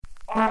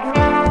You're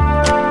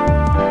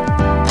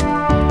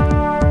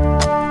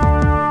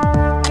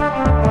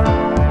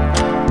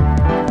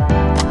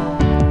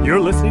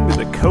listening to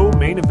the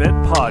Co-Main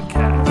Event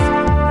Podcast.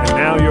 And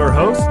now your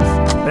hosts,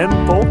 Ben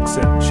Folks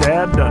and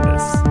Chad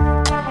Dundas.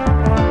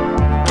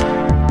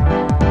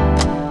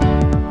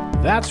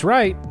 That's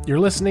right. You're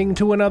listening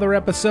to another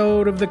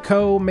episode of the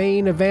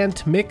Co-Main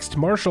Event Mixed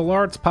Martial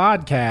Arts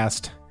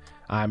Podcast.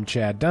 I'm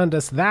Chad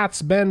Dundas.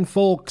 That's Ben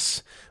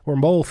Folks. We're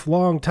both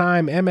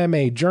longtime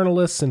MMA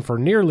journalists, and for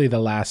nearly the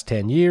last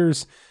 10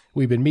 years,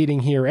 we've been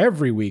meeting here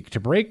every week to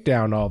break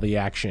down all the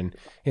action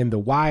in the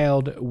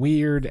wild,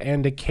 weird,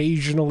 and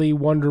occasionally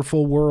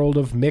wonderful world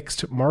of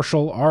mixed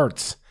martial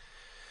arts.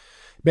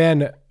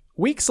 Ben,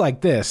 weeks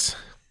like this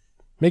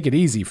make it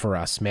easy for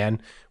us,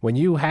 man. When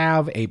you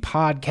have a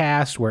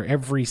podcast where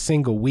every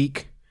single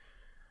week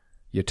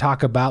you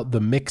talk about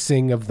the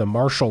mixing of the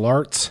martial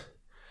arts,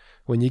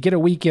 when you get a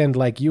weekend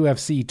like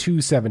UFC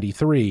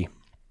 273,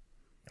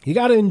 you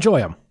got to enjoy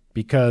them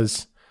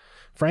because,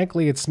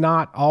 frankly, it's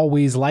not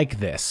always like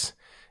this.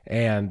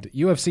 And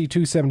UFC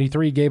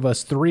 273 gave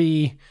us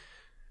 3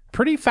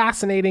 pretty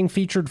fascinating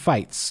featured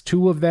fights.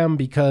 2 of them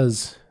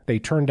because they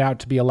turned out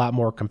to be a lot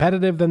more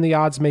competitive than the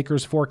odds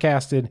makers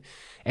forecasted.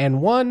 And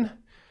 1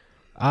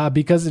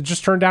 because it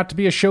just turned out to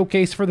be a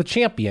showcase for the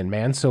champion,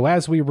 man. So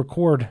as we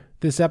record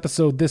this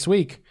episode this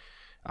week,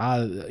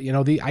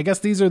 I guess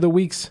these are the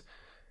weeks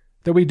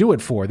that we do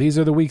it for. These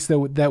are the weeks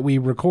that we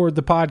record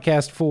the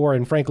podcast for,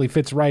 and frankly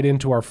fits right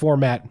into our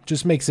format.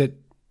 Just makes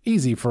it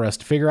easy for us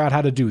to figure out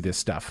how to do this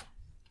stuff.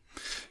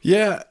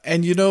 Yeah,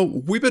 and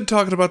we've been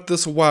talking about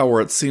this a while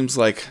where it seems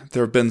like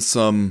there have been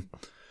some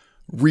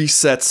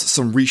resets,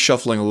 some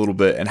reshuffling a little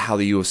bit in how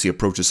the UFC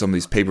approaches some of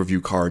these pay-per-view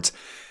cards.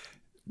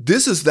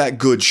 This is that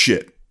good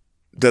shit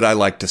that I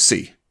like to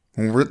see.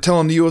 When we're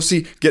telling the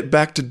UFC, get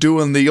back to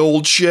doing the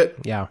old shit.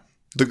 Yeah.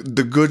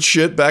 The good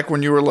shit back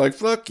when you were like,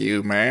 fuck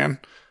you, man.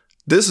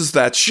 This is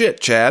that shit,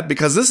 Chad,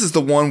 because this is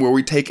the one where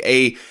we take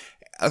a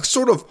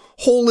sort of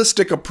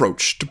holistic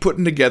approach to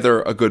putting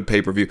together a good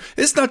pay-per-view.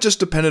 It's not just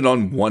dependent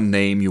on one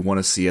name you want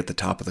to see at the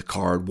top of the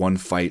card, one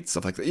fight,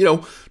 stuff like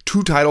that.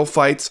 2 title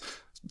fights,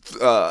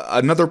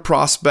 another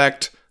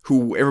prospect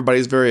who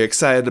everybody's very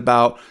excited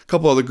about, a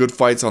couple other good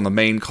fights on the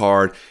main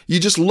card. You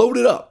just load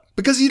it up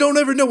because you don't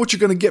ever know what you're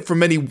going to get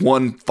from any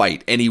one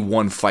fight, any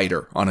one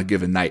fighter on a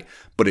given night.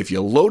 But if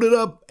you load it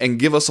up and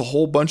give us a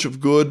whole bunch of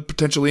good,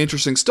 potentially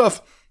interesting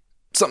stuff,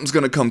 something's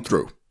going to come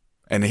through.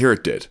 And here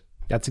it did.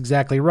 That's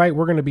exactly right.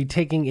 We're going to be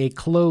taking a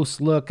close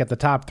look at the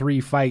top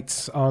 3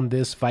 fights on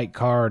this fight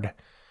card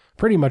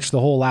pretty much the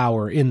whole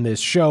hour in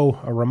this show.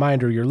 A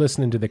reminder, you're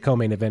listening to the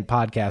Co-Main Event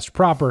Podcast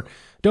proper.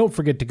 Don't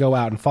forget to go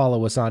out and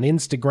follow us on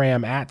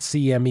Instagram at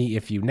CME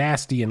if you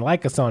nasty, and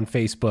like us on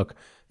Facebook,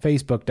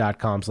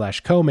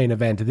 facebook.com/co-main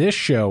event. This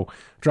show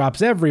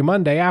drops every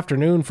Monday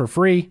afternoon for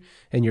free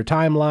in your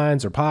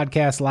timelines or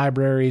podcast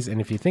libraries. And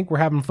if you think we're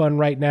having fun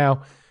right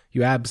now,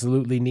 you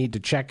absolutely need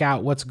to check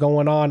out what's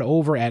going on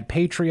over at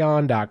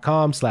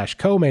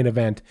patreon.com/co-main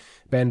event.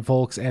 Ben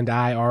Folks and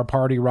I are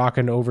party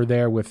rocking over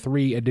there with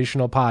 3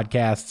 additional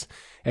podcasts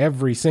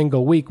every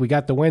single week. We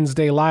got the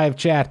Wednesday live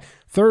chat,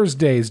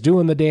 Thursdays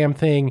doing the damn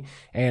thing,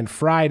 and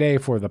Friday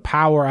for the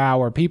power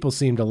hour. People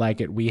seem to like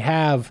it. We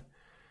have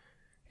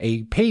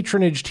a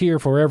patronage tier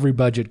for every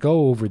budget.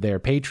 Go over there,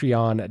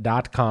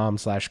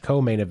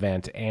 patreon.com/co-main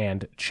event,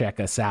 and check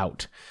us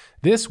out.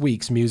 This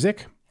week's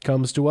music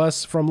comes to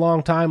us from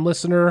longtime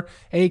listener,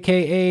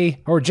 aka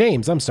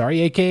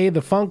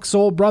the Funk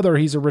Soul Brother.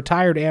 He's a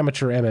retired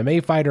amateur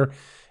MMA fighter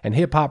and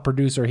hip-hop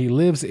producer. He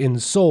lives in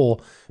Seoul.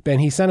 Ben,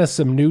 he sent us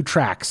some new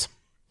tracks.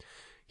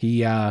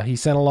 He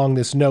sent along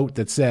this note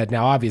that said,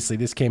 now obviously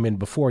this came in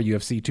before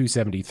UFC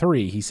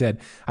 273. He said,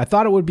 I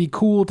thought it would be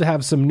cool to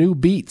have some new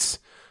beats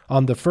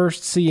on the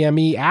first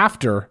CME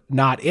after,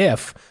 not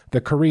if, the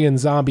Korean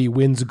Zombie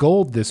wins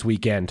gold this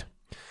weekend.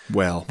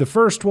 Well, the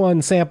first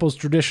one samples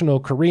traditional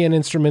Korean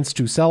instruments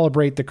to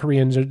celebrate the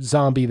Korean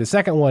Zombie. The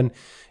second one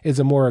is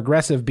a more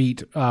aggressive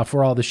beat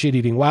for all the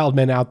shit-eating wild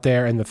men out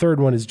there. And the third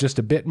one is just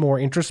a bit more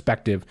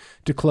introspective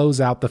to close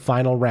out the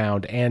final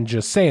round and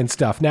just saying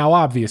stuff. Now,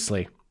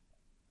 obviously,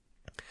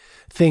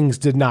 things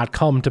did not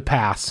come to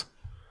pass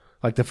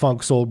like the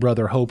Funk Soul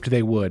Brother hoped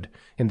they would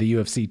in the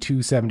UFC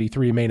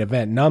 273 main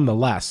event.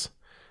 Nonetheless,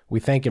 we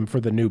thank him for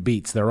the new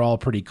beats. They're all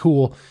pretty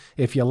cool.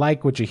 If you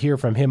like what you hear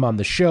from him on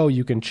the show,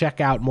 you can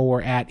check out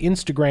more at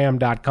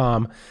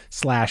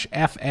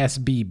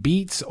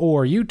instagram.com/FSBbeats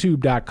or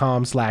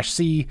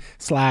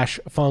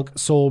youtube.com/C/Funk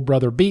Soul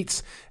Brother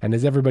Beats. And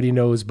as everybody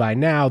knows by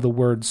now, the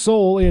word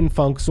soul in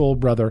Funk Soul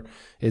Brother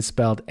is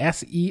spelled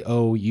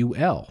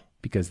SEOUL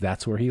because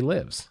that's where he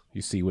lives.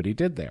 You see what he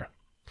did there.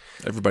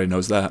 Everybody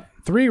knows that.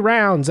 3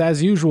 rounds,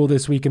 as usual,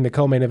 this week in the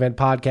Co-Main Event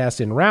Podcast.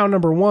 In round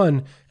number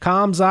 1,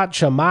 Khamzat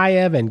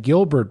Chimaev and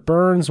Gilbert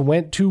Burns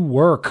went to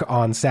work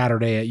on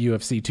Saturday at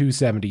UFC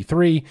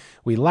 273.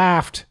 We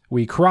laughed,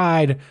 we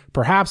cried,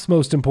 perhaps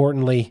most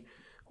importantly,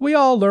 we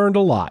all learned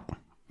a lot.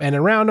 And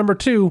in round number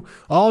 2,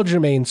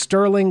 Aljamain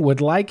Sterling would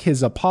like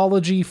his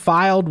apology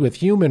filed with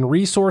Human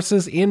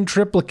Resources in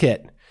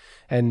triplicate.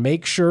 And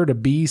make sure to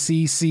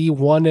BCC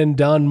one and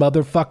done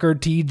motherfucker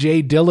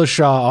TJ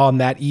Dillashaw on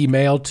that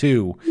email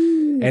too.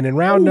 And in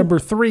round number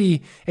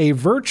 3, a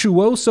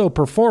virtuoso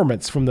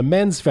performance from the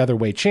men's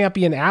featherweight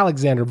champion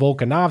Alexander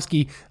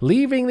Volkanovski,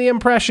 leaving the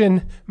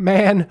impression,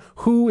 man,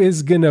 who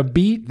is gonna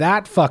beat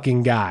that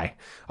fucking guy?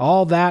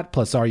 All that,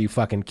 plus are you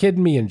fucking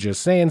kidding me and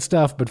just saying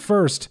stuff. But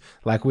first,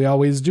 like we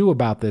always do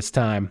about this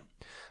time,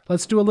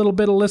 let's do a little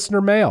bit of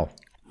listener mail.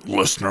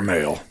 Listener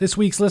mail. This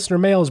week's listener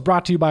mail is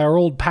brought to you by our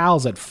old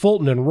pals at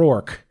Fulton and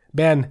Rourke.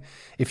 Ben,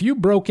 if you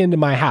broke into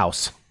my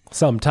house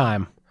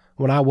sometime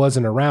when I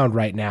wasn't around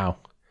right now,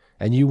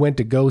 and you went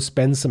to go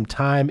spend some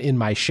time in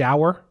my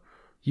shower,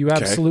 you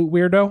absolute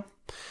weirdo,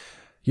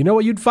 you know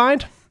what you'd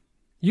find?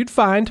 You'd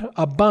find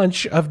a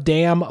bunch of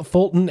damn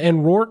Fulton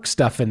and Rourke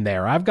stuff in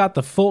there. I've got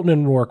the Fulton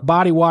and Rourke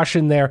body wash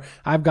in there.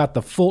 I've got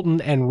the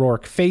Fulton and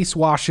Rourke face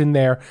wash in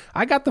there.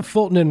 I got the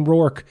Fulton and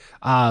Rourke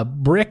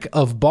brick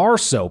of bar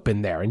soap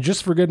in there. And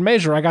just for good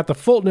measure, I got the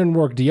Fulton and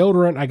Rourke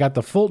deodorant. I got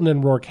the Fulton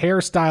and Rourke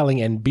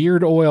hairstyling and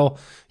beard oil.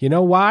 You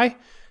know why?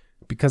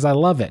 Because I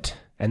love it.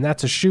 And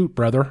that's a shoot,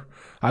 brother.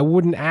 I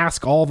wouldn't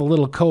ask all the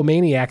little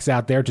co-maniacs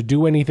out there to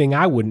do anything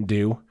I wouldn't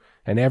do.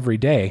 And every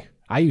day,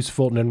 I use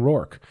Fulton and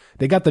Rourke.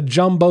 They got the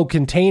jumbo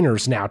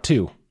containers now,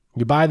 too.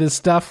 You buy this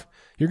stuff,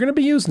 you're going to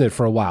be using it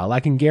for a while. I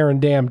can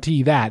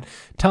guarantee that.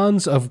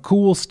 Tons of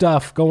cool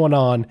stuff going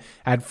on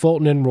at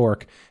Fulton and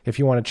Rourke. If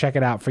you want to check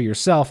it out for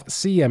yourself,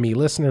 CME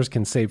listeners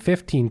can save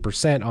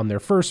 15% on their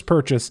first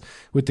purchase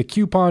with the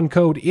coupon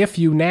code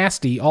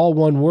IFYOUNASTY, all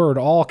one word,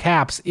 all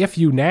caps,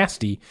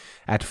 IFYOUNASTY,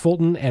 at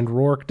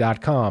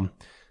FultonandRourke.com.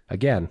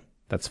 Again,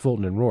 that's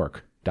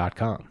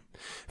FultonandRourke.com.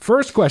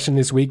 First question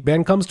this week,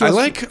 Ben, comes to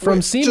us from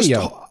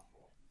Semio.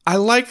 I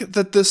like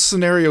that this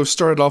scenario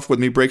started off with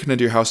me breaking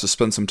into your house to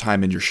spend some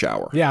time in your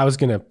shower. Yeah, I was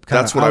gonna.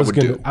 That's what I would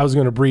do. I was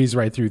gonna breeze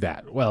right through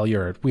that. Well,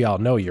 we all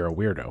know you're a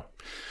weirdo.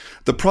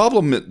 The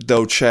problem,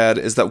 though, Chad,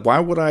 is that why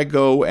would I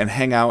go and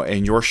hang out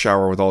in your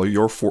shower with all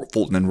your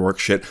Fulton and Rourke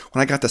shit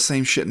when I got the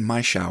same shit in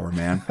my shower,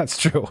 man? That's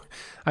true.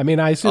 I mean,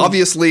 I assume...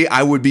 Obviously,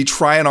 I would be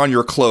trying on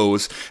your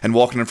clothes and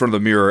walking in front of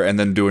the mirror and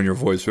then doing your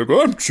voice. Like,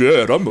 I'm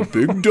Chad. I'm a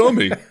big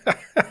dummy.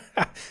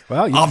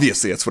 Well,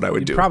 obviously, that's what I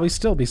would do. You'd probably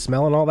still be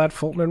smelling all that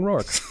Fulton and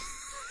Rourke.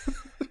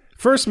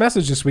 First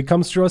message this week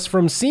comes to us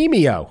from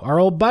Semio, our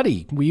old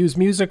buddy. We use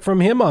music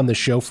from him on the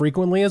show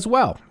frequently as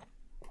well.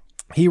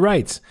 He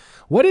writes,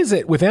 what is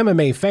it with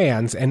MMA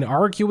fans and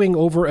arguing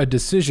over a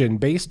decision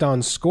based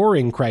on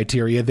scoring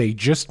criteria they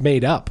just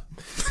made up?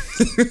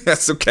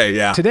 That's okay,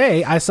 yeah.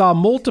 Today, I saw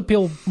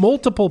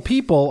multiple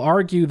people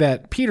argue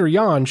that Peter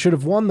Yan should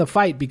have won the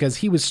fight because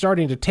he was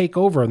starting to take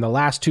over in the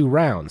last 2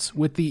 rounds,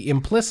 with the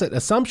implicit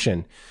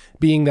assumption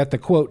being that the,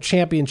 quote,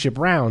 championship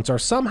rounds are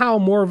somehow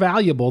more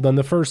valuable than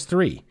the first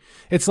 3.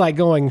 It's like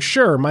going,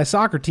 sure, my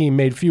soccer team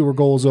made fewer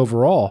goals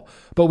overall,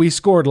 but we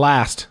scored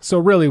last, so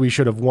really we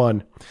should have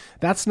won.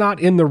 That's not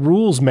in the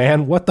rules,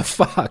 man. What the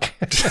fuck?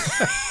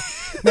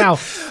 Now,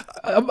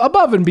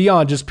 above and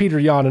beyond just Peter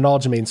Yan and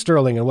Aljamain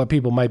Sterling and what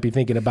people might be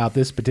thinking about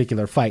this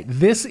particular fight,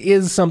 this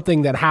is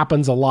something that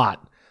happens a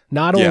lot.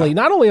 Not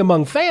only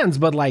among fans,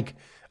 but like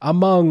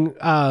among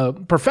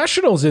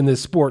professionals in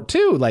this sport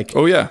too. Like,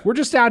 oh yeah, we're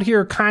just out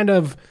here kind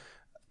of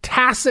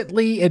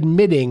tacitly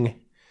admitting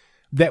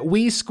that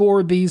we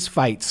scored these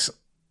fights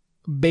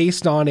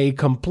based on a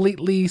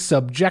completely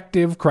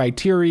subjective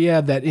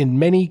criteria that in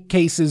many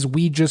cases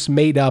we just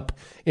made up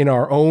in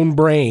our own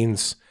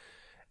brains.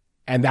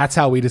 And that's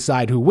how we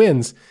decide who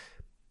wins.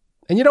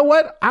 And you know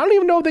what? I don't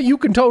even know that you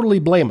can totally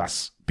blame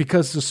us,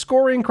 because the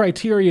scoring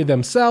criteria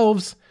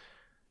themselves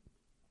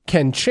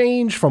can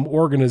change from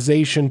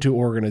organization to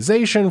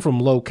organization, from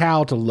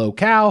locale to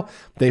locale.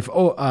 They've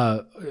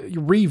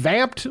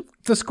revamped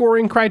the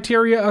scoring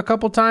criteria a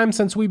couple times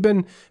since we've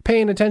been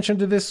paying attention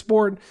to this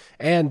sport.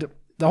 And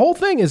the whole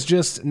thing is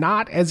just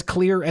not as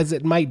clear as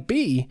it might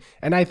be.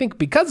 And I think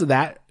because of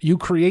that, you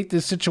create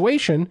this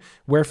situation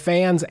where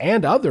fans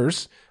and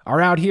others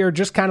are out here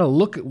just kind of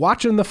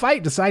watching the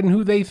fight, deciding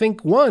who they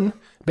think won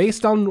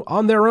based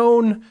on their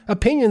own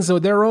opinions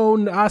or their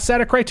own set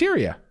of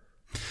criteria.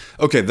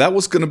 Okay, that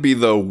was going to be,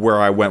 though,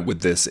 where I went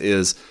with this,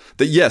 is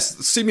that, yes,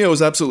 Semio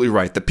is absolutely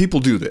right, that people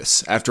do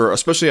this,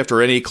 especially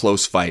after any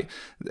close fight,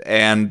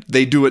 and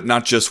they do it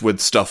not just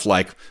with stuff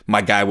like,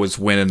 my guy was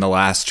winning the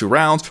last 2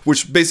 rounds,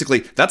 which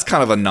basically, that's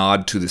kind of a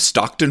nod to the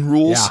Stockton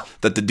rules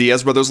that the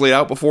Diaz brothers laid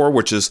out before,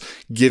 which is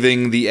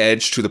giving the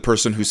edge to the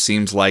person who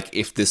seems like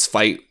if this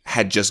fight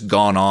had just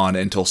gone on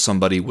until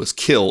somebody was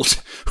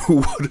killed,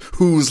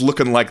 who's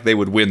looking like they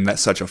would win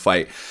such a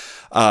fight.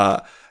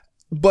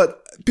 But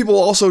people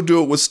also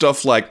do it with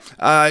stuff like,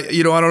 I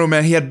don't know,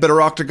 man, he had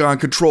better octagon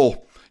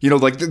control.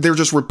 Like they're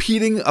just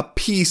repeating a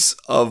piece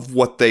of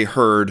what they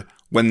heard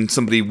when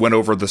somebody went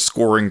over the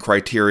scoring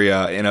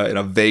criteria in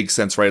a vague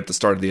sense right at the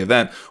start of the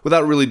event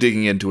without really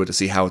digging into it to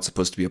see how it's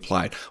supposed to be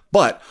applied.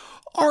 But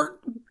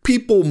aren't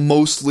people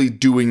mostly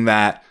doing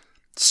that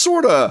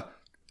sort of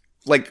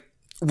like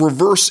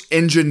reverse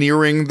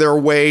engineering their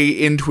way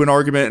into an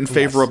argument in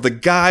favor of the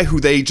guy who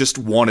they just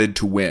wanted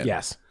to win?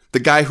 Yes. the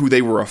guy who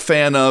they were a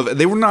fan of.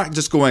 They were not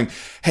just going,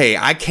 hey,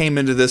 I came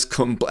into this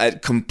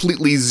at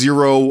completely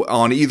zero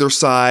on either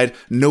side,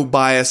 no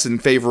bias in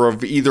favor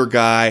of either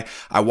guy.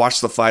 I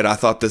watched the fight. I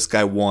thought this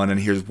guy won, and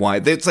here's why.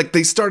 It's like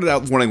they started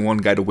out wanting one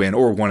guy to win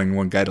or wanting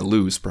one guy to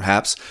lose,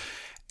 perhaps.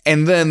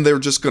 And then they're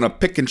just going to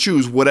pick and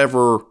choose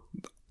whatever,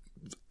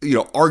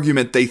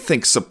 argument they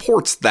think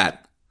supports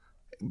that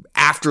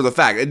after the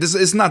fact.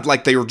 It's not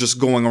like they were just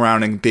going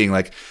around and being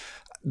like,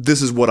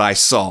 this is what I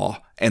saw,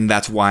 and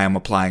that's why I'm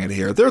applying it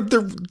here.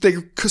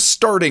 They're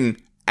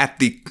starting at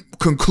the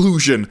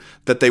conclusion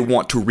that they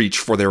want to reach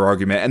for their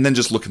argument and then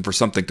just looking for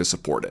something to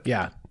support it.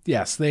 Yeah.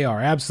 Yes, they are.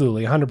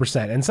 Absolutely.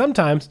 100%. And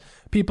sometimes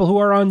people who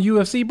are on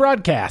UFC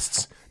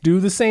broadcasts do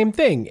the same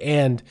thing.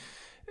 And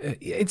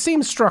it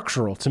seems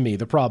structural to me,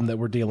 the problem that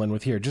we're dealing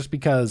with here, just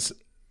because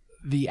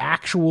the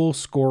actual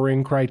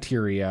scoring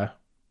criteria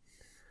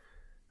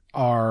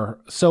are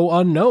so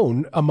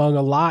unknown among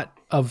a lot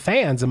of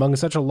fans, among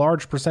such a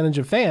large percentage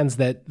of fans,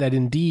 that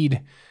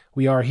indeed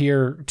we are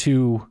here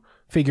to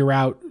figure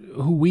out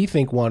who we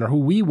think won or who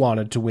we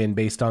wanted to win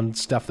based on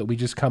stuff that we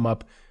just come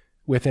up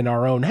with in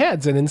our own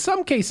heads. And in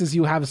some cases,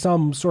 you have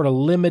some sort of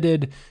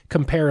limited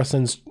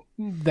comparisons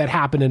that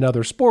happen in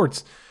other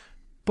sports.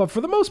 But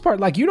for the most part,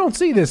 like, you don't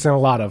see this in a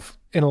lot of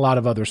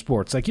other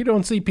sports. Like, you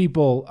don't see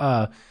people,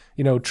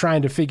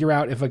 trying to figure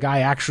out if a guy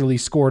actually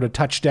scored a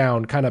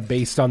touchdown kind of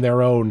based on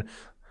their own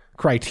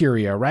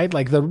criteria, right?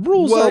 Like, the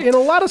rules in a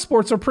lot of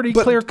sports are pretty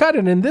clear cut.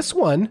 And in this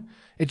one,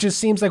 it just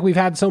seems like we've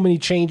had so many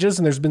changes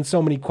and there's been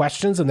so many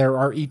questions, and there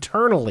are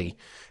eternally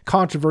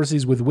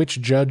controversies with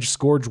which judge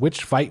scored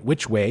which fight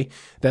which way,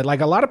 that like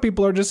a lot of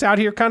people are just out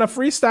here kind of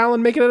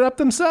freestyling, making it up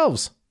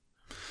themselves.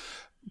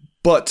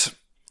 But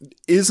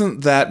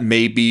isn't that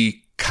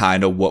maybe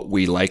kind of what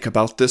we like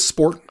about this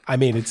sport? I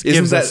mean, it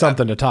gives us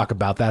something to talk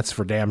about. That's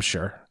for damn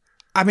sure.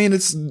 I mean,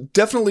 it's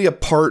definitely a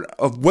part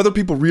of whether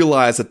people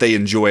realize that they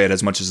enjoy it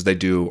as much as they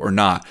do or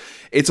not.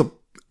 It's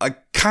a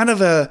kind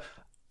of a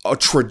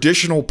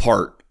traditional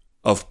part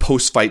of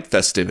post-fight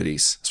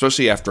festivities,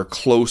 especially after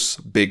close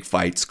big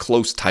fights,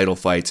 close title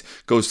fights,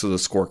 goes to the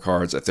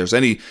scorecards. If there's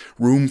any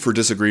room for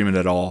disagreement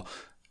at all,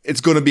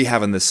 it's going to be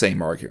having the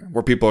same argument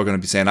where people are going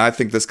to be saying, I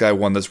think this guy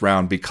won this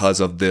round because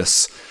of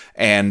this.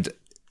 And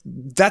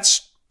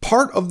that's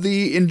part of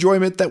the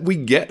enjoyment that we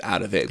get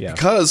out of it,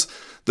 because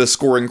the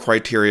scoring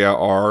criteria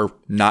are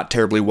not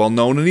terribly well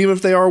known. And even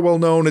if they are well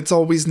known, it's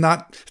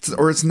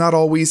not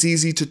always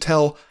easy to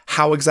tell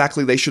how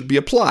exactly they should be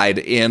applied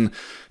in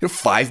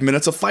 5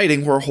 minutes of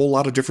fighting where a whole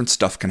lot of different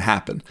stuff can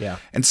happen. Yeah.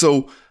 And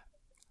so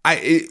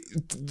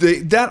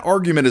that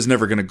argument is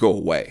never going to go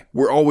away.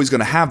 We're always going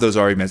to have those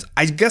arguments.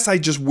 I guess I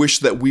just wish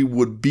that we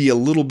would be a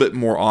little bit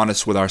more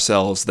honest with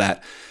ourselves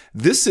that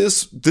this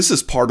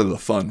is part of the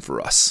fun for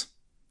us,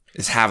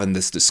 is having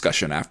this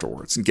discussion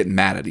afterwards and getting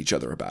mad at each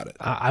other about it.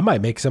 I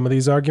might make some of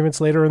these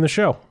arguments later in the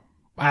show.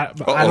 I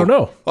don't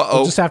know.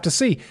 We'll just have to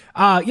see.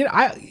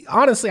 I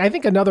honestly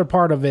think another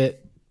part of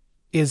it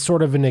is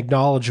sort of an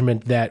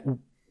acknowledgement that,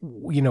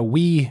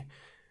 maybe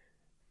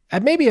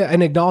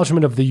an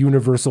acknowledgement of the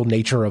universal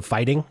nature of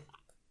fighting.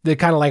 That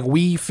kind of like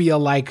we feel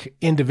like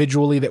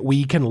individually that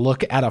we can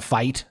look at a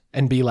fight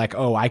and be like,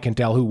 oh, I can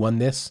tell who won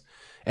this.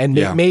 And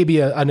maybe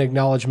an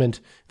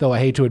acknowledgement, though I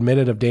hate to admit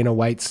it, of Dana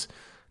White's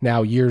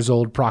now years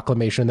old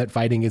proclamation that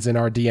fighting is in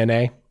our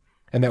DNA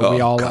and that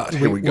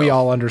we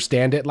all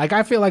understand it. Like,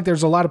 I feel like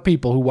there's a lot of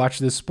people who watch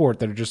this sport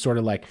that are just sort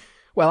of like,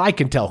 well, I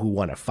can tell who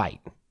won a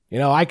fight.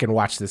 I can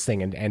watch this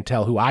thing and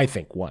tell who I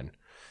think won.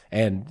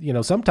 And,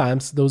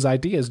 sometimes those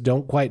ideas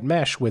don't quite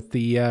mesh with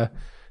the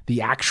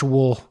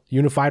actual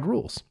unified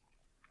rules.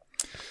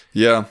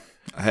 Yeah.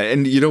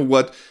 And you know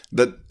what?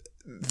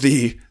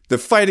 The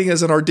fighting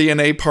is in our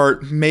DNA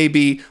part,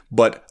 maybe,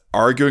 but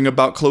arguing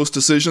about close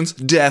decisions,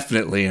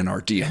 definitely in our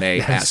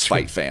DNA as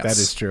fight fans. That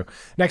is true.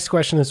 Next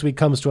question this week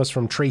comes to us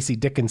from Tracy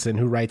Dickinson,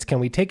 who writes, can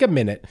we take a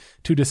minute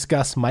to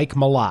discuss Mike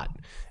Malott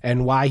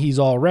and why he's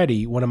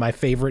already one of my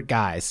favorite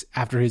guys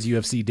after his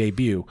UFC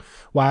debut?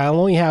 While I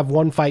only have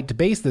one fight to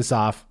base this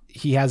off,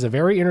 he has a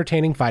very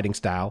entertaining fighting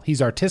style.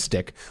 He's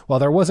artistic. While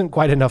there wasn't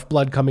quite enough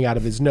blood coming out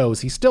of his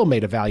nose, he still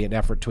made a valiant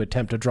effort to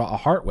attempt to draw a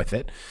heart with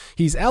it.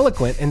 He's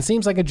eloquent and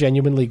seems like a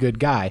genuinely good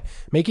guy,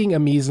 making a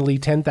measly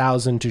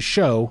 $10,000 to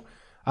show,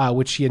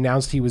 which he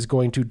announced he was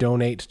going to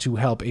donate to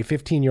help a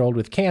 15-year-old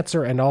with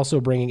cancer, and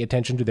also bringing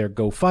attention to their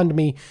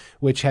GoFundMe,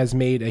 which has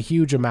made a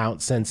huge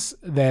amount since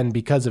then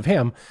because of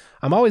him.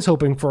 I'm always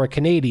hoping for a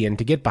Canadian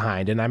to get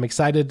behind, and I'm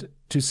excited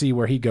to see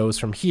where he goes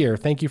from here.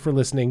 Thank you for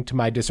listening to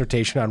my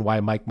dissertation on why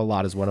Mike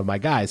Malott is one of my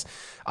guys.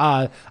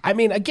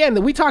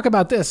 Again, we talk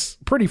about this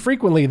pretty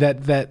frequently,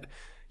 that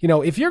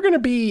if you're going to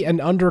be an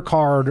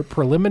undercard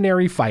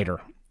preliminary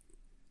fighter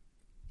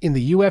in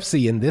the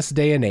UFC in this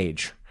day and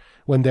age,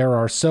 when there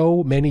are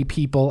so many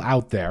people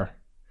out there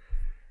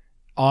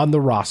on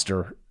the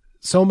roster,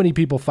 so many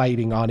people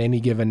fighting on any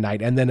given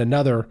night, and then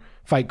another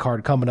fight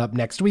card coming up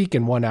next week,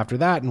 and one after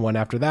that, and one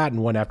after that,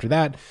 and one after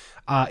that.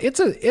 It's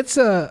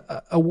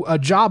a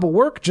job of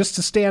work just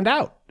to stand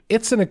out.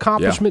 It's an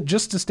accomplishment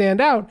just to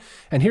stand out.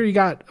 And here you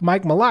got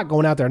Mike Malott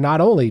going out there,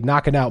 not only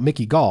knocking out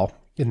Mickey Gall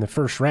in the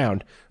first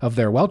round of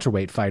their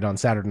welterweight fight on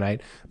Saturday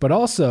night, but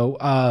also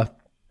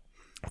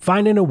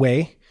finding a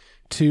way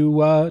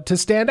to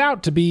stand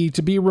out, to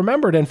be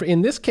remembered, and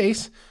in this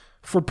case,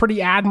 for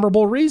pretty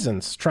admirable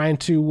reasons, trying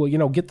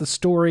to get the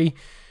story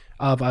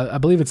of I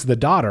believe it's the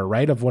daughter,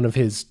 right, of one of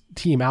his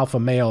Team Alpha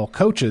Male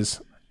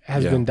coaches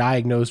has been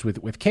diagnosed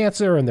with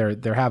cancer, and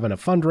they're having a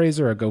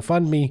fundraiser, a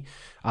GoFundMe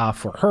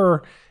for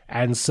her.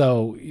 And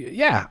so,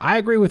 yeah, I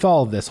agree with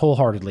all of this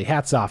wholeheartedly.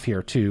 Hats off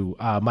here to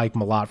Mike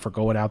Malott for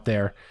going out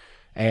there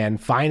and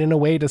finding a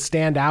way to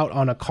stand out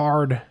on a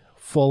card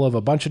full of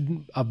a bunch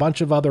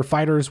of other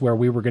fighters, where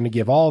we were going to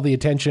give all the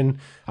attention,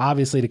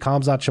 obviously, to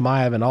Khamzat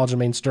Chimaev and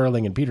Aljamain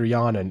Sterling and Peter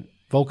Yan and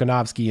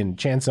Volkanovski and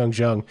Chan Sung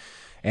Jung.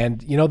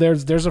 And,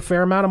 there's a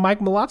fair amount of Mike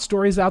Malott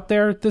stories out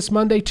there this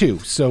Monday too.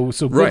 So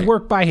good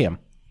work by him.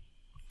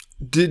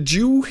 Did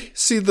you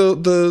see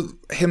the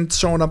him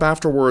showing up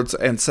afterwards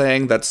and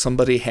saying that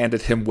somebody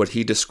handed him what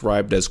he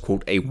described as,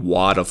 quote, a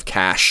wad of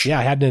cash? Yeah,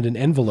 I had it in an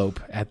envelope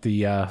at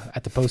the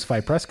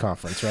post-fight press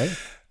conference, right?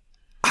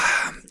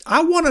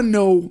 I want to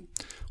know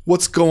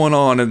what's going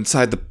on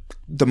inside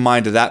the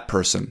mind of that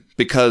person,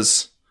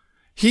 because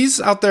he's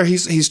out there,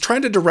 he's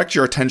trying to direct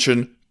your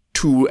attention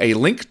to a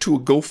link to a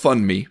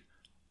GoFundMe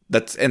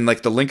and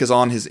like the link is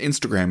on his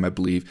Instagram, I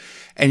believe,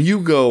 and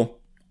you go,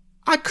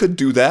 I could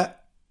do that.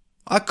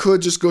 I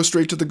could just go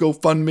straight to the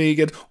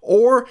GoFundMe,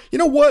 or you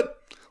know what?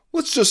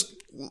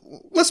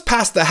 Let's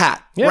pass the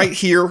hat right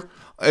here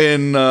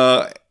in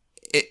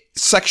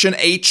section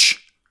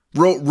H,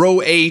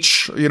 row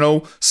H.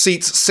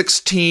 Seats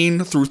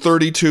 16 through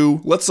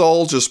 32. Let's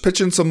all just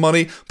pitch in some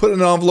money, put it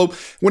in an envelope.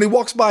 When he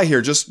walks by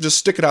here, just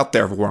stick it out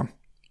there for him.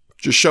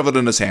 Just shove it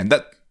in his hand.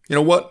 That, you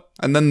know what?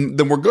 And then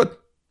we're good.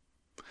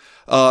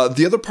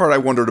 The other part I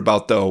wondered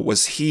about, though,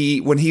 was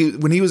when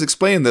he was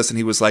explaining this, and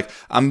he was like,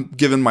 I'm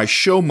giving my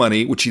show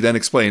money, which he then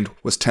explained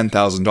was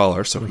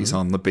 $10,000. So he's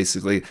on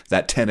basically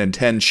that 10 and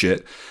 10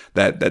 shit,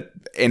 that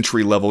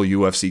entry level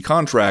UFC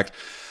contract.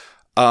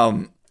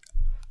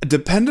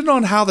 Depending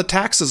on how the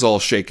taxes all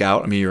shake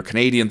out, I mean, you're a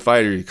Canadian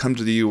fighter, you come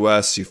to the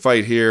US, you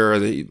fight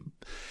here,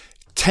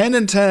 10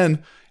 and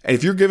 10, and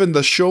if you're given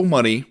the show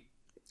money,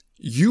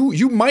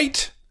 you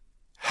might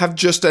have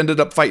just ended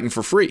up fighting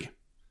for free.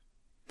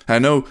 I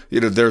know,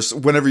 there's,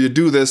 whenever you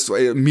do this,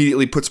 it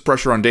immediately puts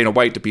pressure on Dana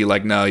White to be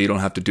like, no, you don't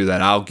have to do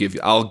that. I'll give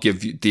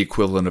you the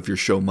equivalent of your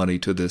show money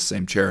to this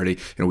same charity.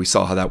 We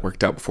saw how that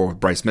worked out before with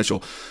Bryce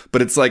Mitchell.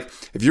 But it's like,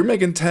 if you're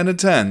making 10 and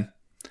 10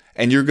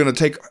 and you're going to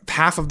take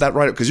half of that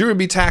right up, because you're going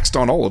to be taxed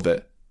on all of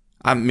it.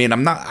 I mean,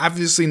 I'm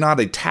obviously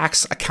not a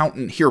tax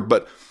accountant here,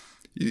 but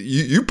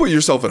you put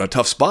yourself in a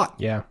tough spot.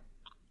 Yeah.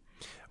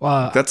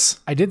 Well,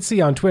 I did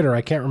see on Twitter, I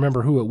can't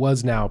remember who it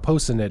was now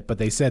posting it, but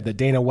they said that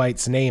Dana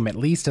White's name, at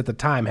least at the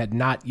time, had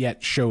not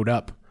yet showed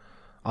up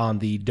on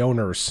the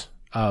donors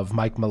of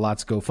Mike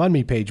Malott's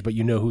GoFundMe page, but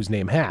whose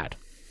name had?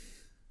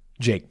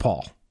 Jake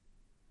Paul.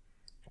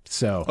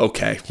 So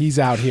okay, he's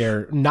out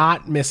here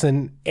not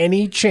missing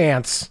any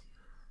chance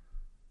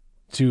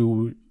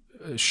to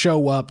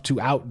show up, to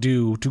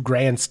outdo, to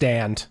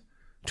grandstand,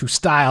 to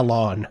style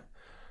on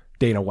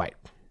Dana White.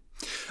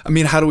 I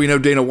mean, how do we know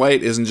Dana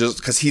White isn't just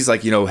because he's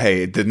like,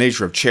 hey, the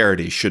nature of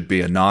charity should be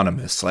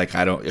anonymous. Like,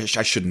 I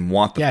shouldn't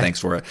want the thanks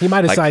for it. He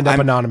might have signed up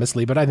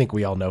anonymously, but I think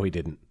we all know he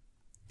didn't.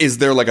 Is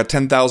there like a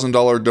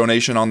 $10,000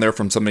 donation on there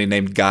from somebody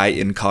named Guy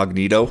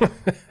Incognito?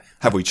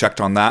 Have we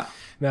checked on that?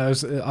 No,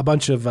 there's a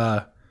bunch of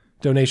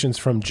donations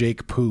from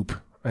Jake Poop,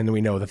 and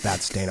we know that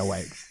that's Dana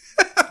White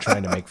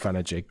trying to make fun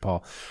of Jake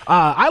Paul.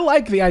 I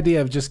like the idea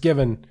of just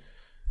giving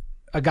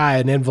a guy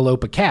an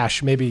envelope of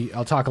cash. Maybe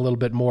I'll talk a little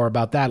bit more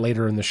about that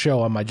later in the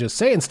show on my Just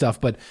Saying stuff,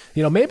 but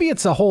maybe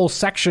it's a whole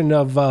section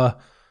of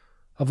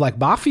like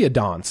mafia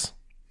dons,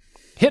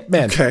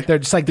 hitmen. Okay. They're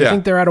just like, they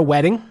think they're at a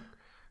wedding,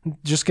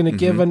 just going to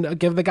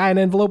give the guy an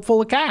envelope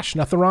full of cash.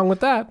 Nothing wrong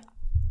with that.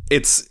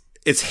 It's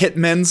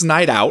Hitmen's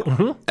night out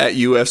at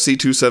UFC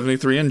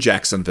 273 in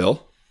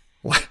Jacksonville.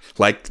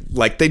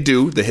 Like they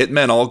do. The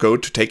hitmen all go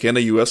to take in a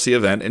UFC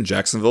event in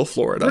Jacksonville,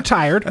 Florida.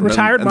 Retired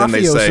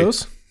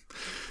mafiosos.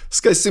 This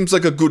guy seems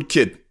like a good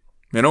kid,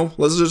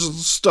 Let's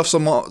just stuff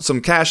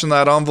some cash in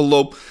that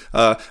envelope.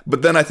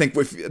 But then I think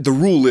the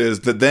rule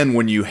is that then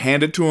when you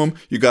hand it to him,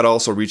 you got to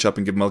also reach up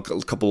and give him a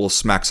couple of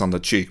smacks on the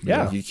cheek.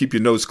 Yeah, you keep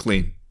your nose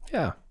clean.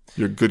 Yeah.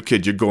 You're a good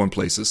kid. You're going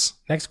places.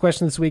 Next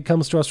question this week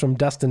comes to us from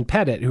Dustin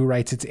Pettit, who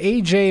writes, it's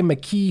AJ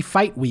McKee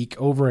Fight Week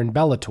over in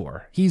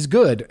Bellator. He's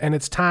good, and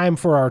it's time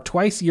for our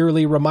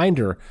twice-yearly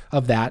reminder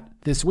of that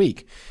this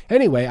week.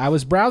 Anyway, I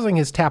was browsing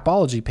his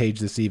Tapology page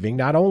this evening.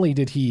 Not only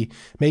did he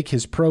make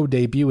his pro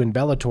debut in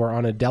Bellator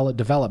on a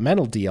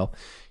developmental deal,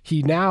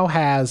 he now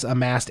has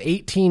amassed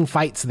 18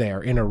 fights there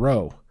in a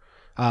row.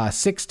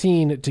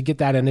 16 to get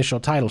that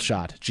initial title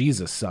shot.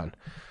 Jesus, son.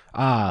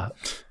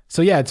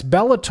 So yeah, it's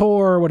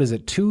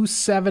Bellator,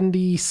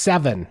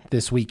 277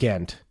 this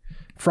weekend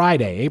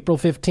Friday, April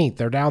 15th,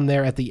 they're down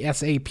there at the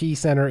SAP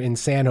Center in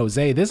San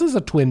Jose. This is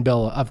a twin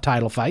bill of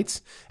title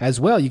fights as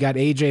well. You got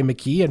AJ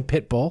McKee and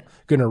Pitbull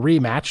going to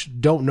rematch.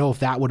 Don't know if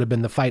that would have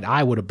been the fight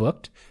I would have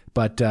booked,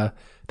 but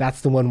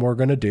that's the one we're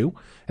going to do.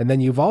 And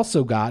then you've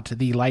also got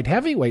the light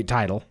heavyweight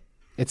title.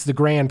 It's the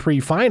Grand Prix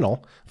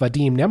final.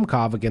 Vadim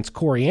Nemkov against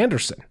Corey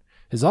Anderson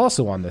is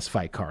also on this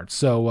fight card.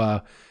 So,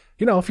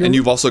 if you're... And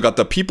you've also got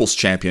the People's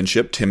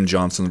Championship, Tim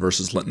Johnson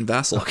versus Linton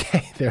Vassell.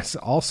 Okay, there's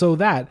also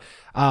that.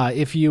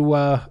 If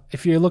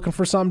you're looking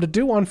for something to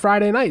do on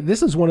Friday night,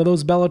 this is one of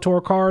those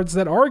Bellator cards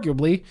that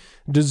arguably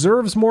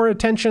deserves more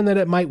attention than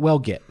it might well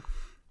get.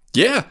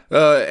 Yeah,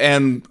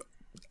 and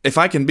if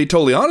I can be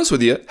totally honest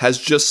with you, has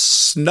just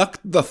snuck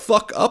the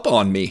fuck up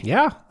on me.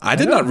 Yeah. I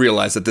did not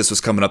realize that this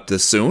was coming up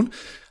this soon.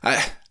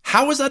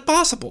 How is that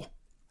possible?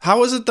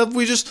 How is it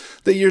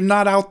that you're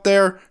not out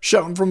there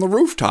shouting from the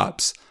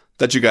rooftops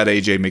that you got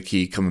AJ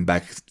McKee coming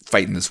back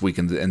fighting this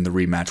weekend in the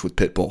rematch with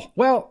Pitbull?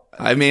 Well,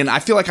 I mean, I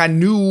feel like I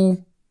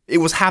knew it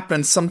was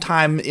happening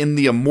sometime in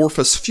the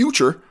amorphous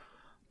future,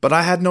 but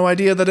I had no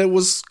idea that it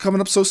was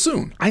coming up so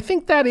soon. I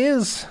think that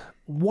is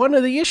one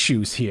of the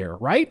issues here,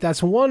 right?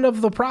 That's one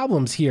of the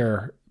problems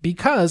here,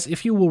 because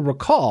if you will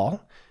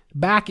recall,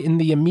 back in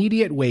the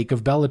immediate wake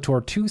of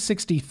Bellator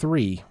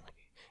 263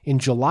 in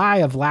July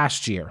of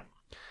last year,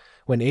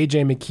 when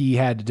AJ McKee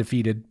had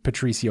defeated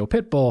Patricio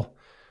Pitbull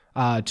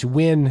to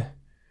win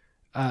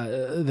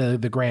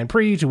the Grand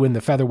Prix, to win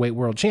the Featherweight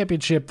World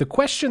Championship, the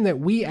question that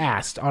we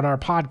asked on our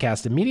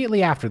podcast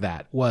immediately after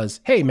that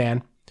was, hey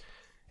man,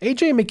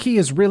 AJ McKee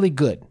is really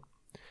good.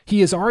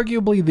 He is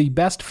arguably the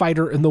best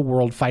fighter in the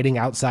world fighting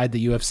outside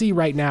the UFC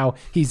right now.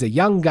 He's a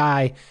young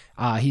guy.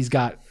 He's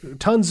got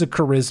tons of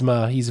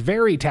charisma. He's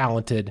very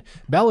talented.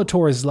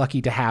 Bellator is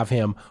lucky to have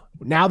him.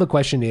 Now the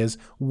question is,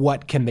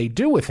 what can they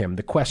do with him?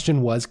 The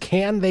question was,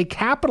 can they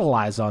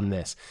capitalize on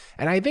this?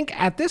 And I think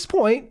at this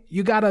point,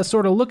 you got to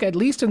sort of look at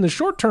least in the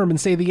short term and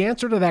say the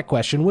answer to that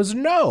question was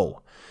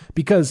no.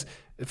 Because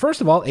first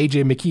of all,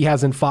 AJ McKee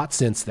hasn't fought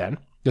since then.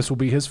 This will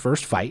be his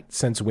first fight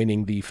since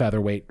winning the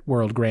Featherweight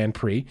World Grand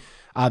Prix.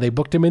 They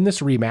booked him in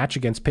this rematch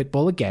against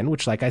Pitbull again,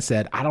 which, like I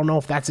said, I don't know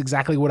if that's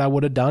exactly what I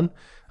would have done.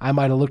 I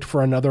might have looked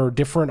for another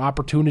different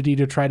opportunity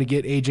to try to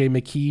get AJ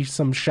McKee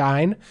some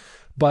shine.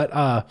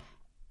 But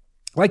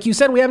like you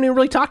said, we haven't even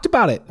really talked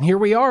about it. Here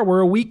we are. We're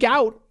a week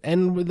out,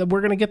 and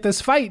we're going to get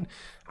this fight.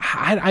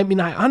 I mean,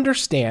 I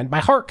understand. My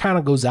heart kind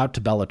of goes out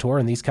to Bellator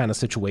in these kind of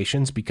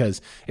situations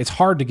because it's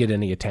hard to get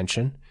any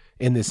attention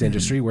in this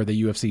industry where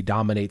the UFC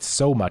dominates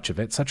so much of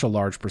it, such a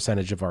large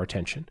percentage of our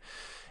attention.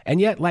 And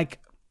yet,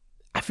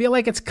 I feel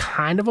like it's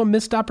kind of a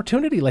missed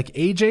opportunity.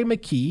 AJ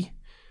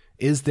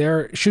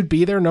McKee should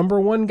be their number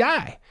one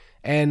guy.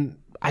 And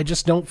I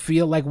just don't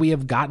feel like we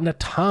have gotten a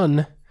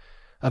ton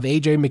of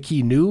AJ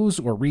McKee news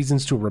or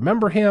reasons to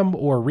remember him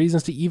or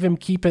reasons to even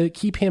keep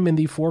him in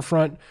the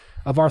forefront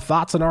of our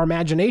thoughts and our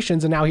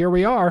imaginations. And now here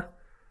we are.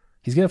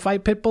 He's going to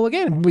fight Pitbull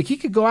again. McKee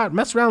could go out,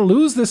 mess around,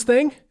 lose this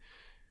thing.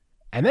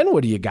 And then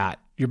what do you got?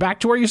 You're back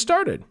to where you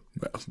started.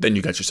 Well, then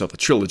you got yourself a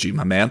trilogy,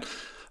 my man.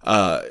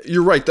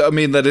 You're right. I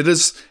mean, that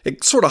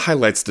it sort of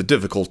highlights the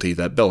difficulty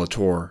that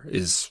Bellator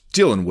is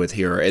dealing with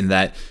here, in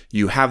that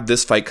you have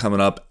this fight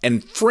coming up,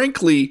 and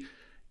frankly,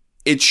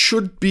 it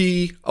should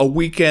be a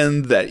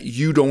weekend that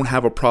you don't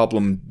have a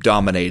problem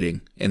dominating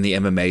in the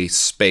MMA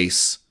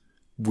space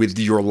with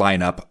your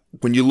lineup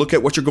when you look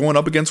at what you're going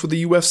up against with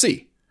the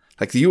UFC.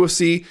 Like, the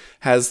UFC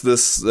has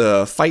this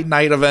fight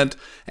night event,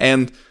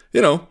 and,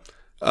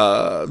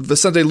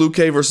 Vicente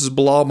Luque versus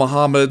Bilal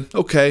Muhammad,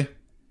 okay,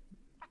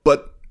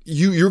 but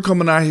you're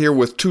coming out here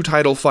with two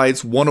title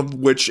fights, one of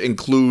which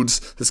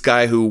includes this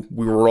guy who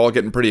we were all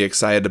getting pretty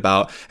excited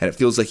about, and it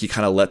feels like you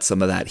kind of let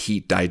some of that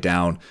heat die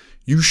down.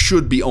 You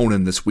should be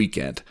owning this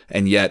weekend,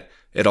 and yet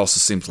it also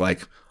seems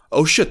like,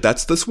 oh shit,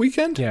 that's this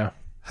weekend? Yeah.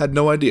 Had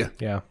no idea.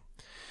 Yeah.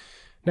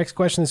 Next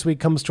question this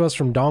week comes to us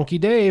from Donkey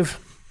Dave.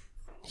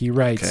 He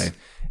writes,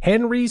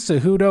 Henry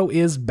Cejudo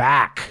is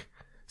back.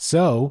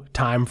 So,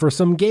 time for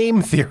some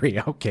game theory.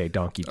 Okay,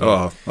 Donkey Dave.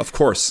 Oh, of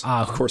course.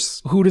 Of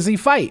course. Who does he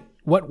fight?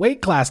 What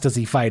weight class does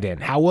he fight in?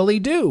 How will he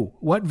do?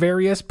 What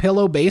various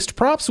pillow-based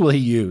props will he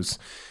use?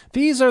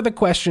 These are the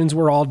questions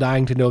we're all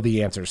dying to know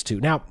the answers to.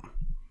 Now,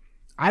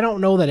 I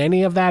don't know that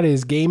any of that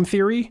is game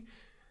theory,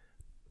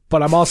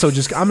 but I'm also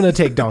I'm going to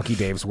take Donkey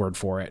Dave's word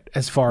for it,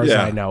 as far as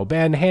I know.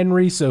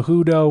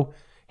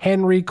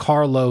 Henry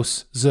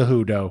Carlos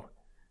Cejudo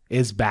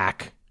is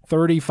back.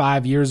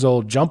 35 years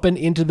old, jumping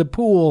into the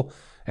pool.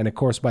 And of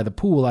course, by the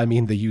pool, I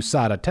mean the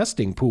USADA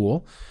testing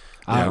pool.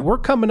 We're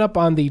coming up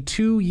on the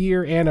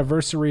 2-year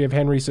anniversary of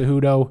Henry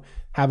Cejudo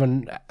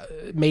having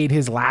made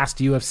his last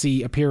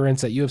UFC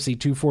appearance at UFC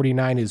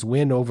 249, his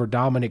win over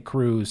Dominic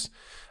Cruz.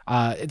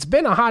 It's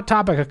been a hot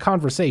topic of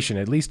conversation,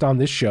 at least on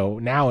this show,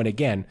 now and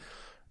again,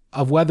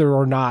 of whether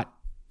or not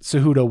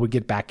Cejudo would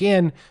get back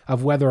in,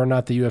 of whether or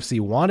not the UFC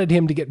wanted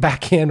him to get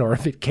back in, or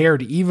if it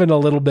cared even a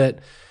little bit.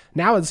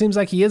 Now it seems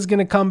like he is going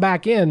to come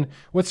back in.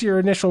 What's your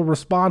initial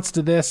response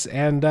to this?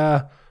 And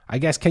I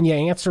guess, can you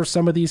answer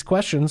some of these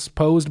questions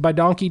posed by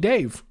Donkey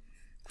Dave?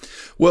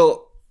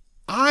 Well,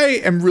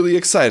 I am really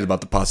excited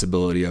about the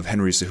possibility of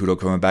Henry Cejudo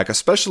coming back,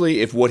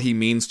 especially if what he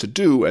means to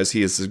do, as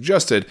he has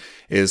suggested,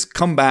 is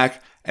come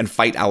back and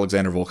fight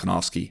Alexander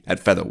Volkanovski at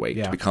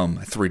featherweight to become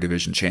a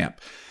 3-division champ.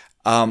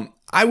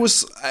 I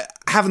was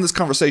having this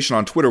conversation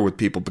on Twitter with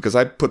people because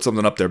I put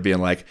something up there being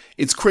like,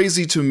 it's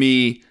crazy to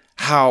me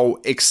how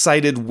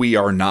excited we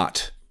are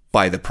not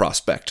by the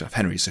prospect of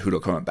Henry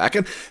Cejudo coming back.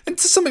 And to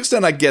some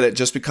extent, I get it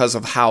just because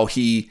of how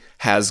he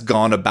has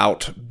gone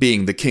about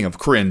being the king of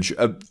cringe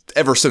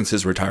ever since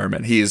his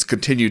retirement. He has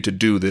continued to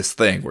do this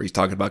thing where he's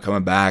talking about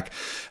coming back.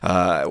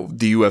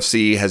 The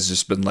UFC has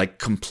just been like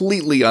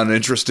completely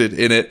uninterested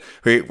in it.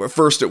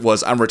 First it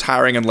was, I'm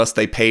retiring unless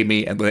they pay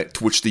me. And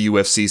to which the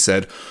UFC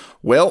said,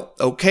 well,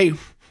 okay.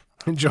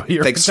 Enjoy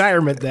your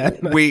retirement then.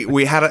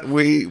 we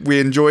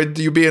enjoyed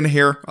you being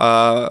here.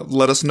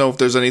 Let us know if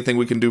there's anything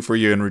we can do for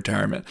you in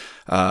retirement.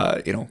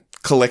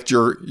 Collect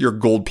your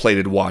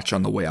gold-plated watch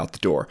on the way out the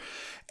door.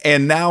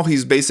 And now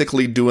he's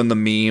basically doing the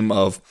meme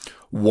of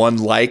one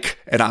like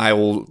and I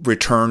will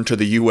return to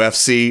the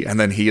UFC, and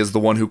then he is the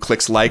one who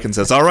clicks like and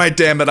says, all right,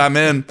 damn it, I'm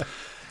in.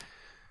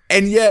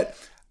 And yet,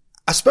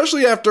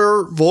 especially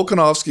after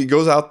Volkanovski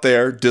goes out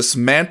there,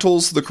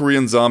 dismantles the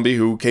Korean Zombie,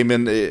 who came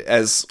in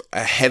as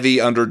a heavy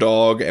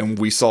underdog, and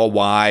we saw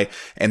why.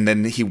 And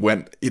then he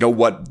went, you know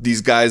what, these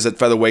guys at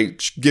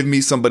featherweight, give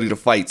me somebody to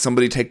fight.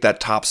 Somebody take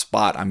that top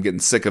spot. I'm getting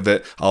sick of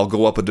it. I'll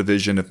go up a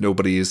division if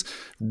nobody is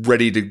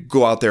ready to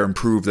go out there and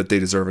prove that they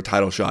deserve a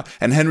title shot.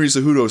 And Henry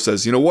Cejudo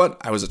says, you know what,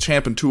 I was a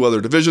champ in 2 other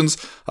divisions.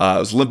 I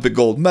was Olympic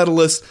gold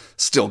medalist.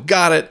 Still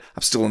got it.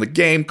 I'm still in the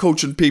game,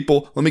 coaching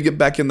people. Let me get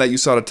back in that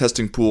USADA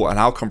testing pool, and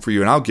I'll come for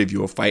you, and I'll give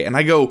you a fight. And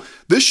I go,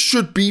 this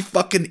should be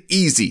fucking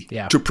easy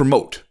to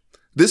promote.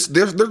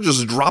 They're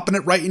just dropping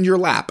it right in your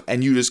lap,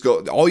 and you just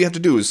go, all you have to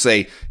do is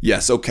say,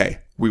 yes, okay,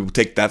 we will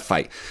take that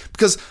fight.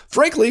 Because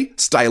frankly,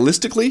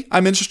 stylistically,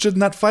 I'm interested in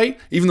that fight.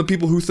 Even the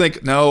people who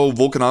think, no,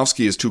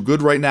 Volkanovski is too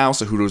good right now,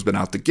 Cejudo's been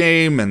out the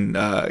game, and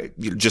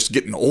just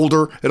getting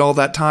older and all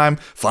that time,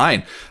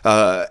 fine.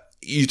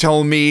 You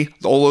telling me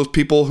all those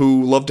people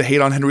who love to hate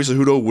on Henry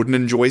Cejudo wouldn't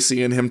enjoy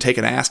seeing him take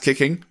an ass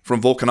kicking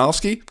from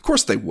Volkanovski? Of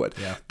course they would.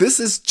 Yeah.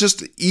 This is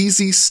just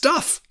easy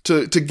stuff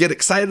to get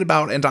excited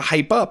about and to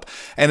hype up.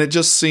 And it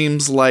just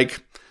seems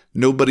like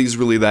nobody's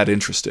really that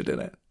interested in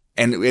it.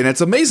 And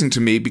it's amazing to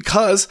me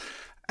because,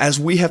 as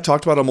we have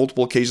talked about on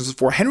multiple occasions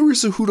before, Henry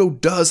Cejudo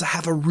does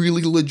have a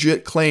really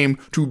legit claim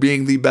to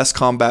being the best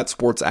combat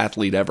sports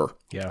athlete ever.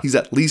 Yeah. He's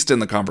at least in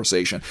the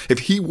conversation. If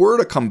he were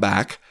to come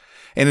back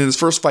and in his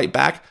first fight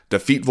back,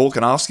 defeat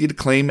Volkanovski to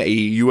claim a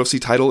UFC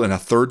title in a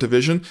 3rd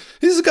division,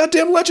 he's a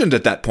goddamn legend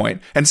at that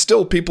point. And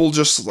still people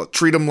just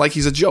treat him like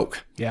he's a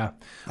joke. Yeah.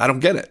 I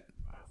don't get it.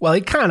 Well,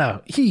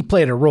 he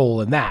played a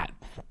role in that.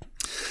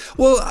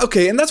 Well,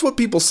 okay, and that's what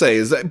people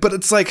say, but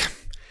it's like,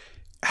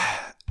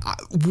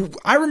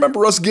 I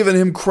remember us giving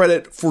him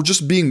credit for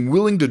just being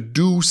willing to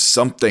do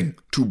something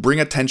to bring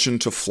attention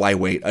to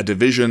flyweight, a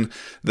division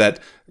that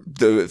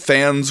the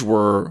fans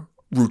were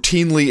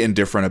routinely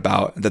indifferent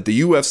about, that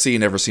the UFC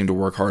never seemed to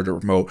work hard to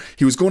promote.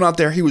 He was going out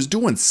there, he was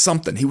doing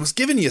something. He was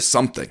giving you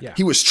something. Yeah.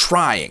 He was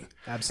trying.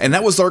 Absolutely. And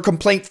that was our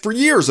complaint for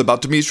years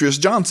about Demetrius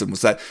Johnson, was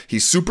that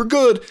he's super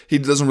good. He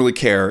doesn't really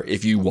care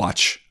if you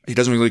watch. He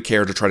doesn't really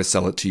care to try to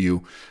sell it to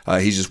you.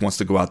 He just wants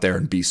to go out there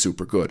and be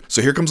super good.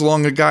 So here comes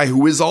along a guy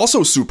who is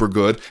also super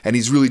good, and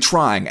he's really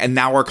trying. And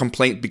now our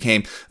complaint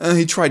became,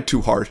 he tried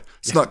too hard.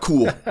 It's not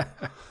cool.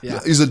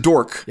 Yeah. He's a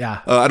dork. Yeah.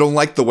 I don't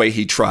like the way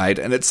he tried.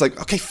 And it's like,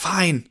 okay,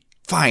 fine.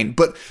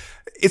 But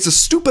it's a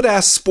stupid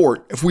ass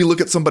sport if we look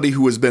at somebody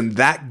who has been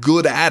that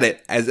good at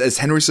it as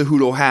Henry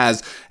Cejudo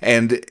has,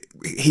 and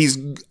he's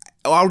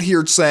out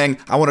here saying,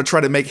 I want to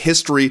try to make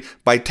history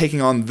by taking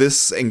on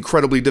this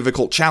incredibly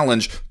difficult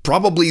challenge.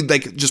 Probably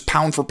like just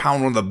pound for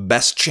pound one of the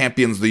best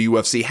champions the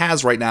UFC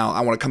has right now.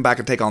 I want to come back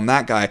and take on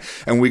that guy.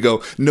 And we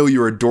go, no,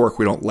 you're a dork.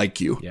 We don't like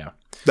you. Yeah.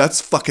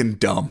 That's fucking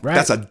dumb. Right.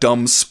 That's a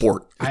dumb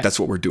sport if that's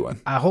what we're doing.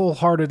 I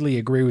wholeheartedly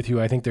agree with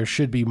you. I think there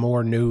should be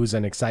more news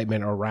and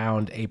excitement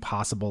around a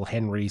possible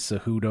Henry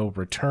Cejudo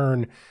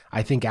return.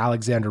 I think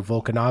Alexander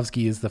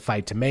Volkanovski is the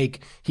fight to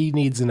make. He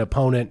needs an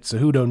opponent.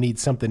 Cejudo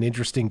needs something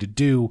interesting to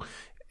do.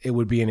 It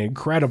would be an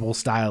incredible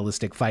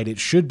stylistic fight. It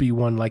should be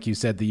one, like you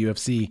said, the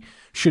UFC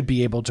should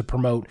be able to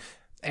promote.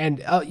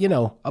 And,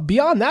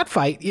 beyond that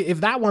fight,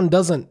 if that one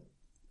doesn't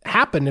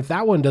happen, if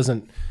that one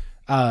doesn't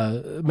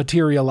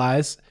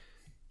materialize,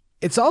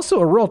 it's also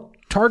a real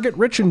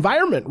target-rich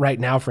environment right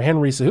now for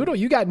Henry Cejudo.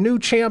 You got new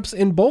champs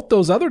in both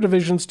those other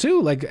divisions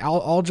too, like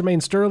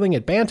Aljamain Sterling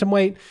at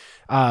bantamweight,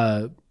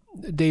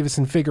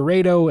 Davison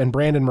Figueiredo and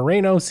Brandon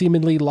Moreno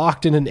seemingly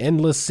locked in an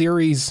endless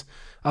series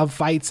of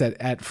fights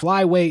at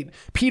flyweight.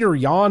 Peter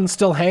Yan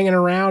still hanging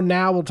around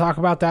now. We'll talk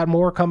about that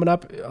more coming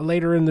up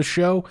later in the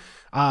show.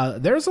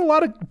 There's a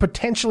lot of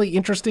potentially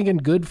interesting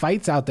and good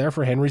fights out there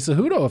for Henry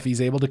Cejudo if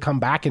he's able to come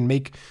back and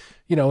make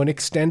an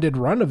extended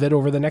run of it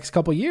over the next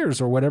couple of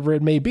years or whatever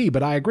it may be.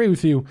 But I agree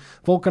with you.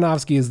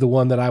 Volkanovski is the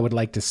one that I would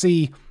like to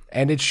see.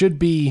 And it should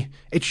be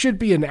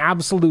an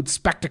absolute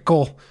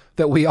spectacle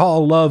that we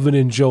all love and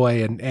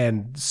enjoy.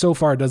 And so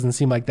far, it doesn't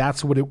seem like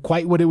that's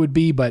quite what it would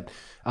be, but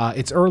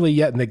it's early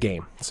yet in the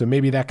game. So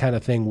maybe that kind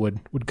of thing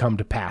would come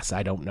to pass.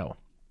 I don't know.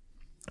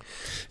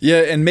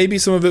 Yeah, and maybe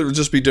some of it would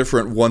just be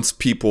different once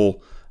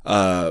people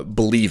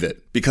believe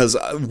it. Because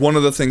one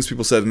of the things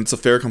people said, and it's a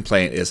fair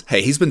complaint, is,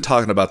 hey, he's been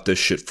talking about this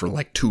shit for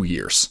like 2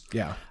 years.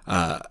 Yeah.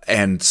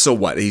 And so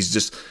what? He's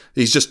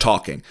just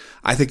talking.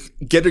 I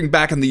think getting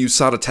back in the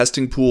USADA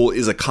testing pool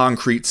is a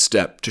concrete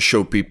step to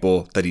show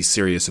people that he's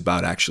serious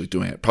about actually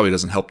doing it. Probably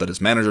doesn't help that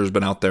his manager's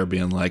been out there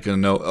being like,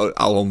 no,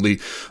 I'll only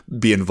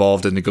be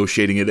involved in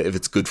negotiating it if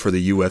it's good for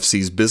the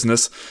UFC's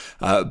business.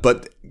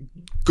 But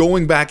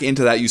going back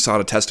into that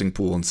USADA testing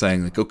pool and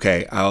saying like,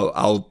 okay,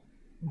 I'll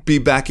be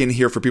back in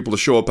here for people to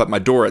show up at my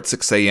door at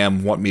 6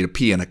 a.m., want me to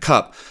pee in a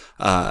cup.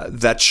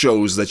 That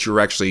shows that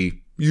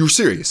you're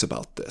serious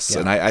about this.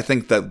 Yeah. And I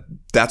think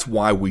that's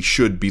why we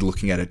should be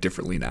looking at it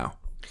differently now.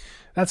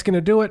 That's going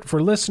to do it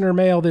for listener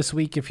mail this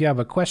week. If you have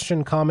a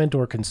question, comment,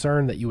 or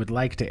concern that you would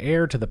like to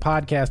air to the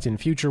podcast in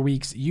future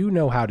weeks, you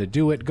know how to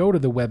do it. Go to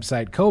the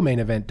website,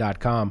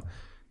 comainevent.com.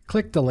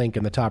 Click the link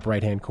in the top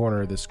right-hand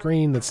corner of the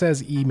screen that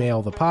says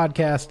email the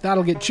podcast.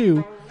 That'll get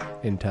you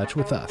in touch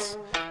with us.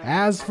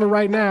 As for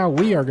right now,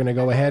 we are going to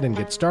go ahead and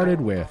get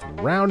started with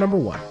round number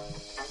 1.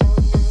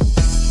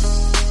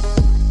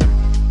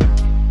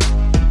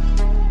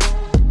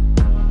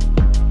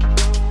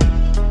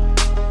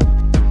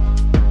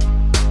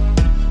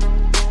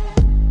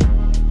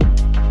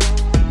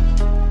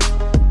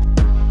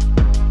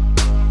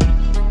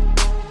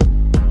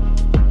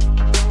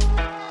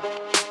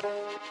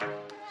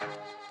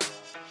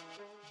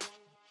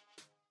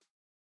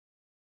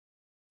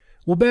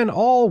 Well, Ben,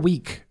 all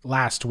week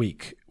last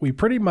week, we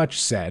pretty much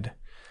said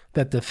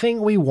that the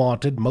thing we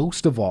wanted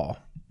most of all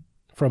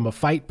from a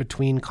fight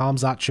between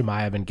Khamzat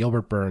Chimaev and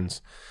Gilbert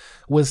Burns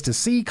was to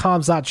see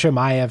Khamzat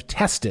Chimaev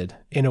tested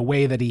in a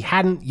way that he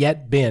hadn't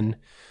yet been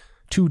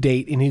to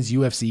date in his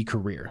UFC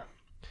career.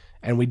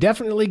 And we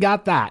definitely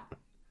got that.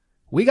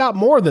 We got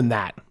more than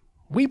that.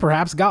 We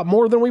perhaps got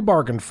more than we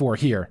bargained for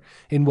here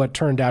in what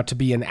turned out to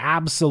be an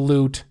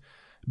absolute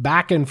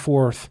back and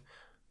forth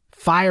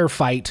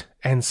firefight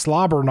and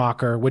slobber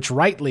knocker, which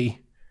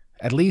rightly,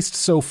 at least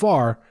so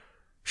far,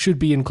 should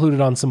be included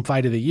on some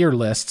Fight of the Year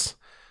lists.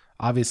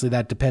 Obviously,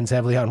 that depends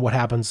heavily on what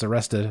happens the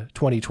rest of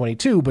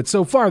 2022, but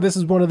so far, this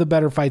is one of the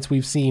better fights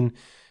we've seen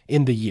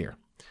in the year.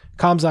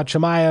 Khamzat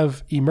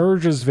Chimaev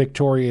emerges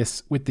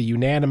victorious with the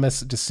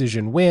unanimous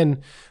decision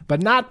win,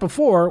 but not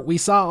before we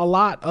saw a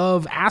lot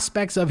of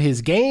aspects of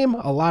his game,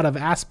 a lot of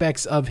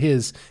aspects of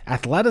his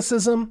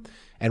athleticism,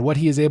 and what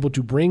he is able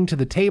to bring to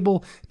the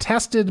table,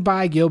 tested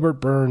by Gilbert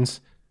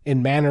Burns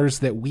in manners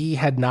that we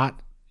had not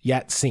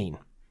yet seen.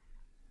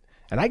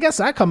 And I guess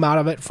I come out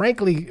of it,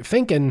 frankly,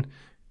 thinking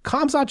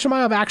Khamzat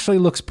Chimaev actually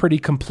looks pretty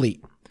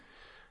complete.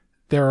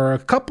 There are a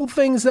couple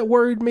things that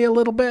worried me a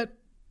little bit,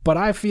 but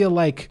I feel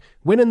like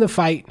winning the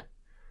fight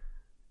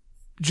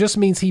just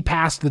means he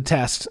passed the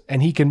test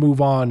and he can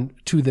move on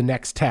to the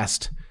next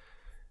test.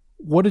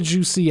 What did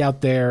you see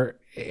out there,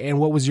 and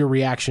what was your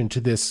reaction to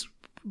this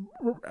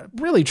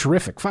really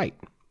terrific fight?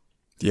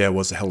 Yeah, it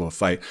was a hell of a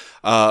fight.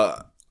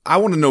 I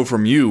want to know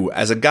from you,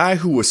 as a guy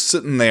who was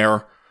sitting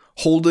there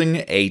holding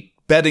a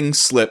betting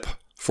slip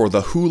for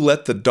the Who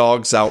Let the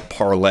Dogs Out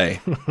parlay,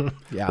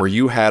 yeah, where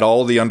you had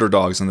all the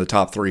underdogs in the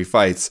top 3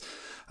 fights,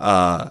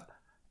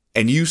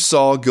 and you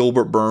saw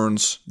Gilbert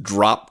Burns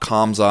drop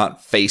Khamzat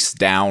face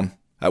down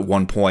at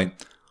one point,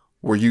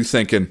 were you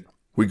thinking,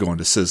 we going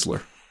to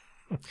Sizzler?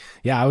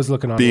 Yeah, I was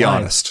looking online. Be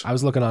honest. I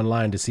was looking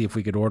online to see if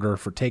we could order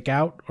for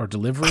takeout or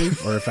delivery,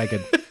 or if I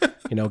could,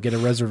 get a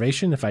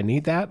reservation if I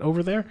need that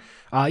over there.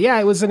 Yeah,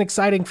 it was an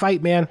exciting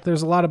fight, man.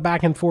 There's a lot of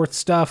back and forth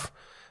stuff.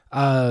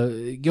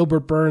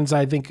 Gilbert Burns,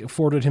 I think,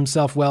 afforded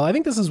himself well. I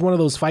think this is one of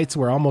those fights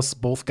where almost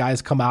both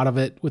guys come out of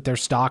it with their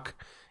stock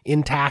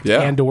intact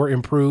and or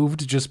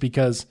improved, just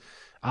because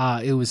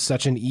it was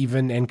such an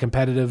even and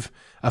competitive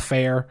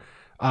affair.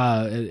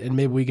 And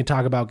maybe we can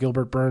talk about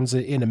Gilbert Burns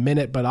in a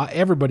minute, but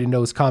everybody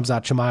knows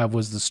Khamzat Chimaev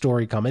was the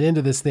story coming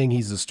into this thing.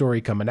 He's the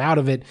story coming out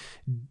of it.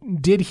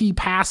 Did he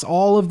pass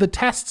all of the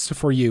tests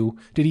for you?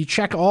 Did he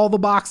check all the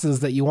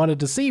boxes that you wanted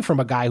to see from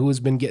a guy who has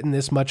been getting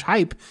this much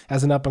hype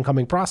as an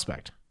up-and-coming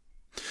prospect?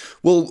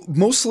 Well,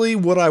 mostly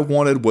what I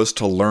wanted was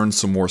to learn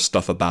some more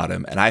stuff about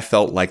him, and I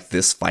felt like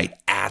this fight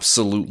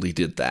absolutely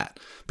did that.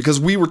 Because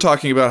we were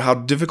talking about how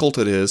difficult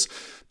it is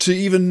to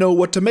even know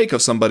what to make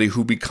of somebody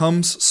who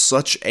becomes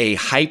such a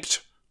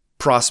hyped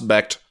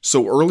prospect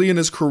so early in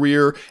his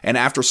career and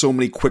after so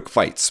many quick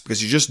fights,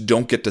 because you just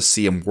don't get to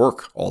see him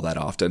work all that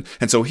often.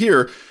 And so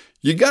here,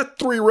 you got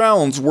 3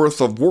 rounds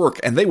worth of work,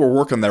 and they were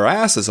working their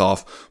asses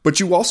off, but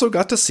you also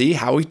got to see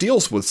how he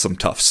deals with some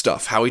tough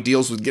stuff, how he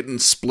deals with getting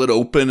split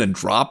open and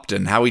dropped,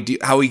 and how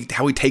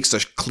he takes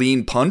a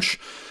clean punch,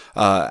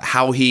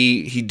 how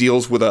he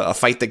deals with a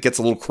fight that gets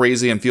a little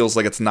crazy and feels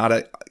like it's not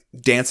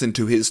dancing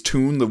to his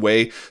tune the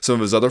way some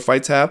of his other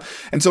fights have.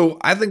 And so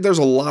I think there's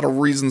a lot of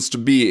reasons to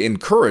be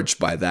encouraged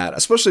by that,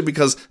 especially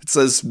because it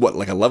says,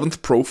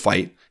 11th pro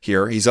fight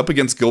here. He's up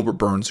against Gilbert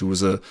Burns, who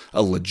was a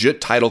legit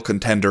title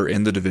contender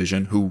in the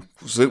division, who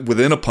was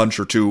within a punch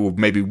or two of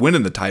maybe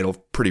winning the title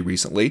pretty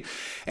recently.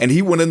 And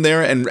he went in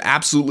there and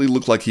absolutely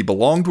looked like he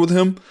belonged with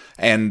him.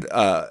 And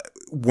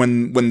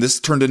when this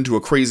turned into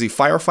a crazy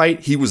firefight,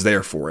 he was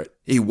there for it.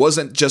 He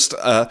wasn't just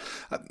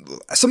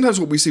sometimes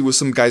what we see with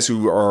some guys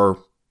who are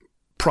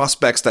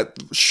prospects that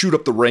shoot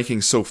up the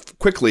rankings so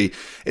quickly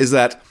is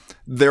that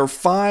they're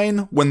fine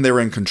when they're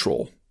in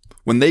control.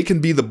 When they can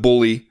be the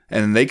bully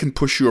and they can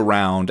push you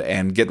around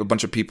and get a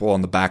bunch of people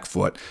on the back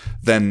foot,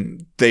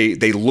 then they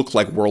look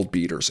like world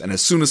beaters. And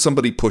as soon as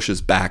somebody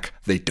pushes back,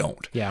 they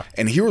don't. Yeah.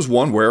 And here was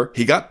one where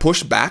he got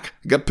pushed back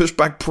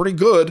pretty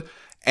good,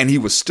 and he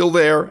was still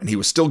there and he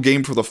was still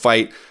game for the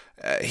fight.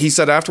 He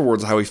said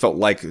afterwards how he felt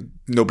like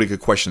nobody could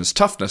question his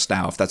toughness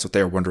now, if that's what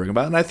they were wondering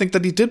about. And I think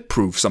that he did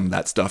prove some of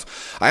that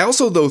stuff. I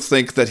also, though,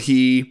 think that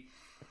he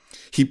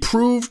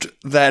proved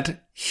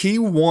that he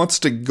wants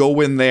to go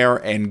in there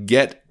and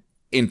get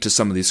into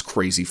some of this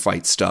crazy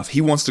fight stuff.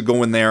 He wants to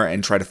go in there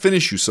and try to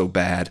finish you so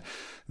bad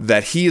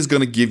that he is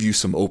going to give you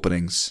some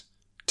openings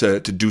to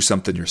do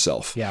something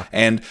yourself. Yeah.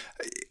 And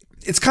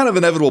it's kind of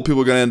inevitable people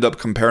are going to end up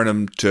comparing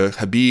him to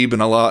Khabib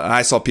and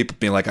I saw people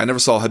being like, I never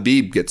saw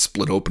Khabib get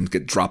split open,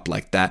 get dropped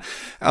like that.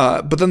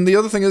 But then the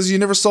other thing is you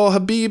never saw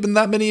Khabib in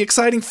that many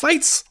exciting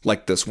fights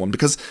like this one,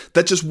 because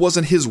that just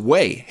wasn't his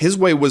way. His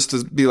way was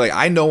to be like,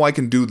 I know I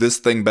can do this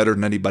thing better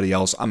than anybody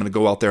else. I'm going to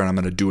go out there and I'm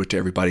going to do it to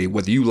everybody,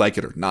 whether you like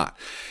it or not.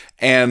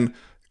 And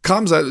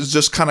Khamzat is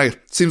just kind of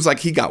seems like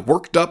he got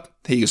worked up.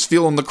 He was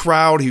feeling the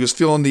crowd. He was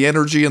feeling the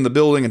energy in the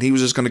building, and he was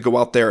just going to go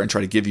out there and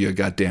try to give you a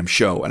goddamn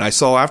show. And I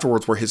saw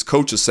afterwards where his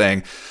coach is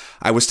saying,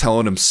 I was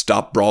telling him,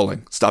 stop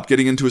brawling, stop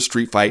getting into a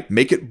street fight,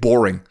 make it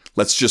boring.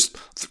 Let's just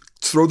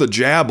throw the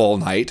jab all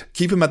night,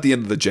 keep him at the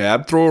end of the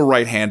jab, throw a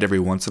right hand every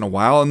once in a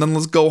while, and then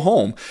let's go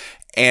home.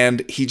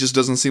 And he just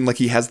doesn't seem like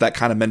he has that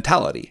kind of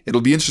mentality. It'll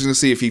be interesting to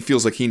see if he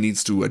feels like he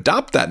needs to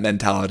adopt that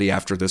mentality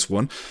after this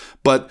one.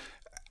 But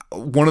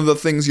one of the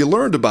things you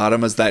learned about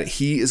him is that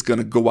he is going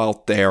to go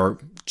out there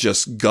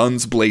just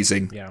guns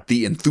blazing,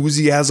 the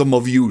enthusiasm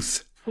of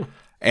youth,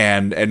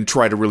 and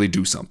try to really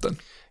do something.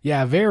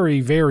 Yeah, very,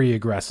 very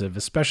aggressive,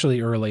 especially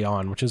early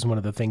on, which is one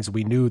of the things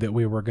we knew that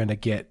we were going to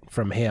get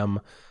from him.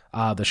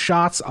 The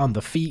shots on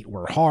the feet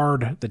were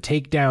hard. The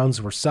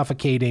takedowns were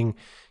suffocating.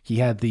 He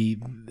had the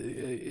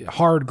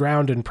hard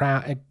ground and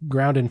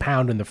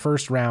pound in the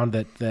first round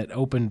that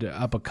opened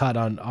up a cut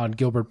on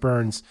Gilbert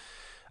Burns.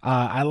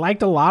 I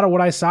liked a lot of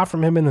what I saw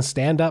from him in the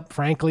stand-up.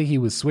 Frankly, he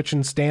was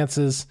switching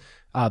stances.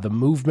 The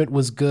movement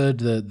was good.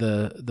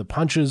 The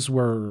punches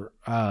were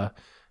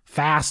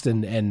fast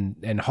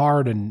and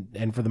hard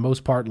and for the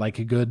most part like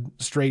a good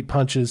straight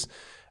punches.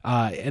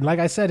 And like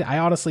I said, I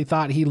honestly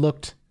thought he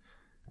looked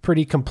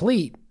pretty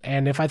complete.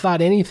 And if I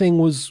thought anything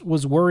was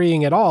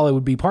worrying at all, it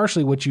would be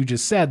partially what you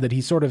just said, that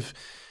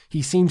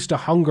he seems to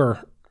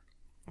hunger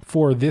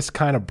for this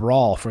kind of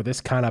brawl, for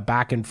this kind of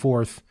back and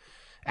forth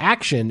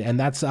action, and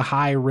that's a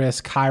high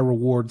risk, high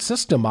reward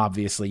system.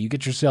 Obviously, you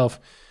get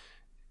yourself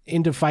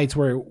into fights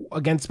where,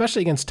 again,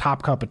 especially against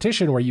top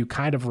competition, where you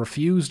kind of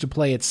refuse to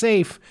play it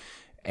safe.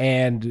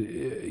 And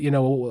a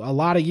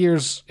lot of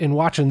years in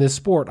watching this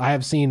sport, I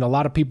have seen a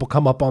lot of people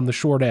come up on the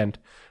short end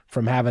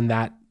from having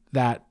that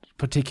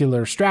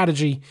particular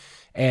strategy.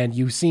 And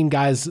you've seen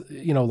guys,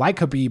 like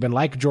Khabib and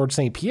like Georges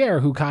St. Pierre,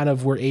 who kind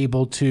of were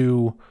able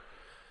to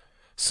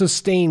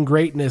sustain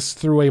greatness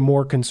through a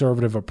more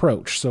conservative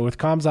approach. So with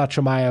Khamzat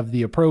Chimaev,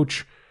 the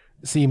approach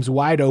seems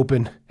wide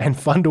open and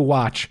fun to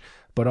watch,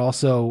 but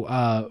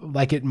also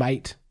like it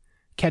might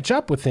catch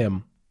up with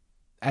him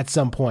at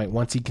some point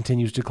once he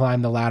continues to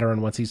climb the ladder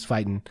and once he's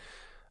fighting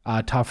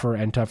tougher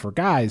and tougher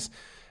guys.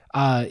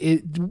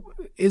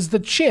 Is the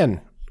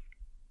chin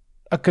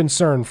a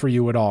concern for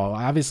you at all?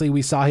 Obviously,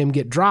 we saw him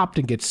get dropped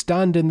and get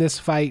stunned in this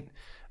fight.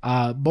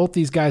 Both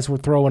these guys were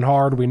throwing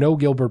hard. We know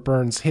Gilbert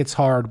Burns hits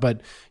hard, but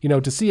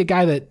to see a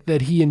guy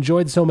that he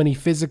enjoyed so many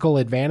physical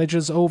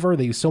advantages over,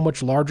 that he's so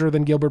much larger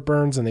than Gilbert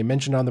Burns, and they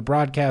mentioned on the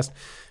broadcast,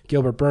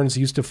 Gilbert Burns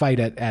used to fight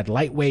at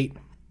lightweight.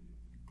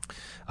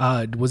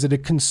 Was it a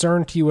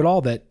concern to you at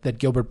all that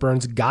Gilbert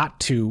Burns got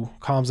to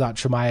Khamzat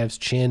Chimaev's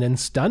chin and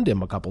stunned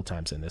him a couple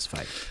times in this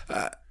fight?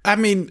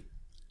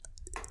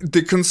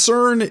 The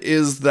concern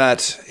is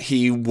that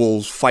he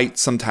will fight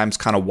sometimes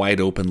kind of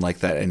wide open like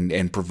that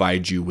and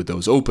provide you with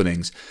those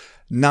openings.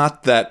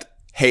 Not that,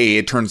 hey,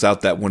 it turns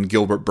out that when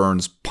Gilbert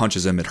Burns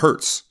punches him, it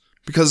hurts.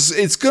 Because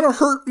it's going to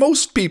hurt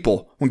most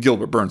people when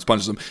Gilbert Burns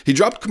punches him. He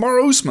dropped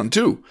Kamaru Usman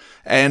too.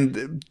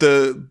 And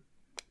the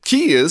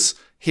key is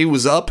he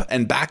was up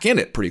and back in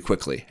it pretty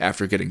quickly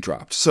after getting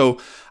dropped. So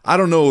I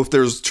don't know if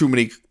there's too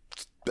many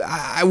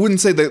I wouldn't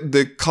say that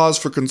the cause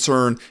for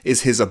concern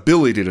is his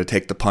ability to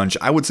take the punch.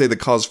 I would say the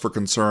cause for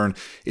concern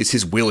is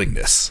his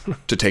willingness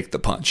to take the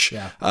punch.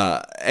 Yeah.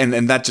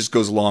 And that just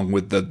goes along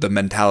with the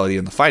mentality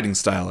and the fighting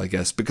style, I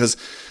guess. Because,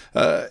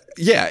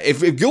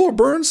 if Gilbert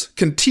Burns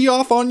can tee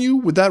off on you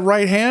with that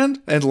right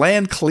hand and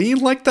land clean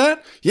like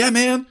that, yeah,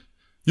 man,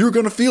 you're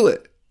going to feel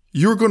it.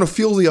 You're going to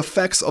feel the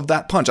effects of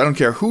that punch. I don't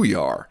care who you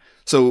are.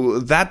 So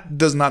that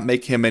does not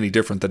make him any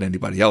different than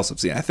anybody else I've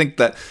seen. I think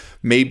that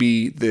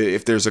maybe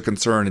if there's a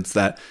concern, it's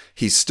that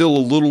he's still a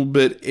little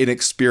bit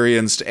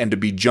inexperienced, and to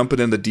be jumping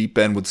in the deep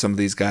end with some of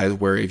these guys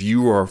where if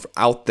you are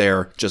out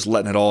there just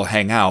letting it all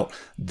hang out,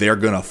 they're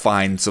going to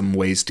find some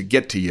ways to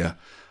get to you.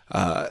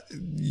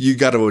 You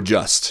got to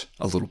adjust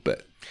a little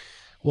bit.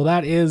 Well,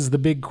 that is the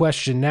big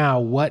question now.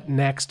 What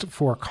next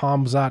for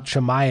Khamzat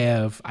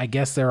Chimaev? I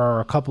guess there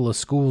are a couple of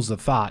schools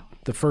of thought.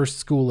 The first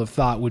school of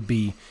thought would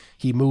be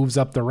he moves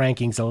up the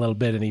rankings a little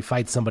bit and he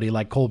fights somebody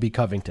like Colby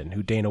Covington,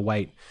 who Dana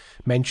White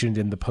mentioned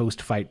in the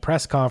post-fight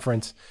press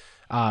conference,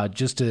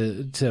 just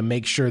to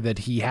make sure that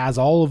he has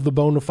all of the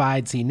bona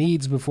fides he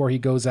needs before he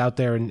goes out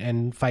there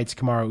and fights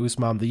Kamaru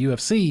Usman. The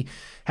UFC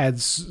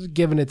has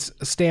given its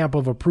stamp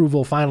of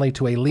approval finally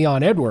to a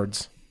Leon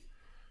Edwards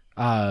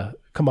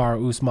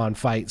Kamaru Usman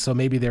fight, so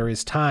maybe there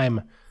is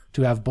time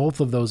to have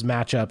both of those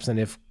matchups, and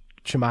if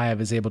Chimaev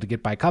is able to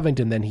get by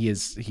Covington, then he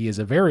is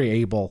a very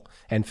able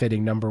and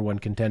fitting number one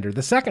contender.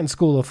 The second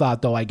school of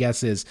thought, though, I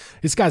guess, is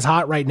this guy's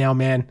hot right now,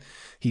 man.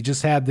 He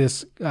just had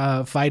this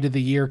fight of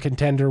the year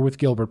contender with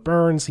Gilbert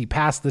Burns. He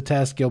passed the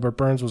test. Gilbert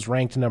Burns was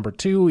ranked number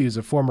 2. He was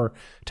a former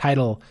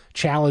title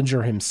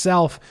challenger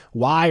himself.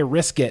 Why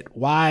risk it?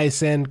 Why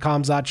send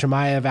Khamzat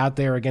Chimaev out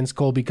there against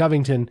Colby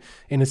Covington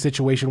in a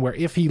situation where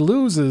if he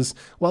loses,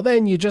 well,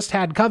 then you just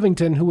had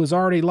Covington, who has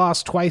already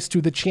lost twice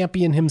to the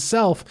champion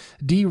himself,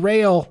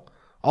 derail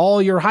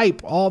all your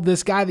hype, all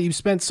this guy that you've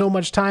spent so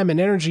much time and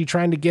energy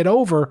trying to get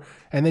over,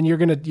 and then you're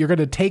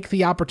gonna take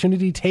the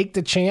opportunity, take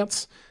the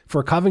chance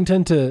for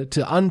Covington to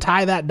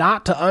untie that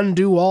knot, to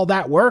undo all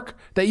that work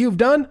that you've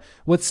done.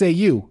 What say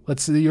you?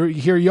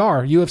 Here you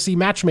are, UFC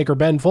matchmaker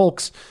Ben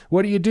Folks.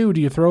 What do?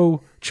 Do you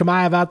throw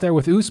Chimaev out there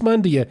with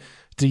Usman? Do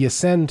you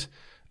send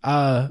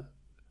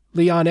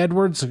Leon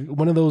Edwards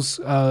one of those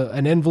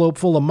an envelope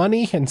full of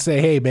money and say,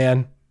 hey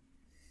man,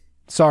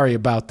 sorry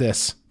about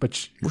this,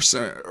 but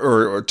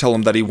or tell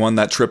him that he won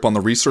that trip on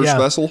the research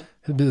vessel.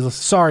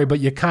 Sorry,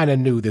 but you kind of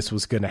knew this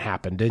was going to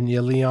happen, didn't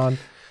you, Leon?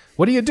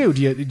 What do?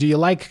 Do you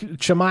like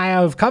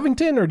Chimaev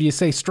Covington, or do you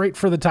say straight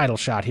for the title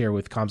shot here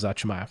with Khamzat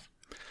Chimaev?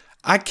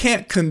 I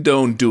can't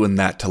condone doing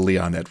that to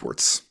Leon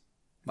Edwards.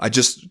 I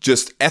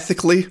just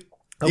ethically,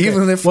 okay.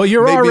 Even if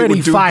you're maybe already it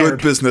would do fired.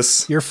 Good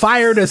business. You're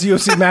fired as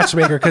UFC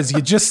matchmaker because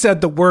you just said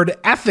the word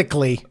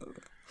ethically.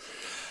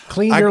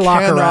 Clean your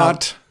locker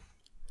out.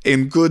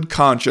 In good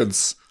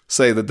conscience,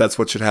 say that that's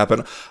what should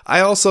happen.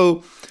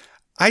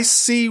 I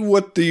see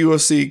what the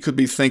UFC could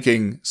be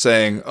thinking,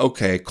 saying,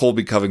 okay,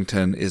 Colby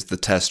Covington is the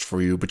test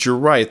for you. But you're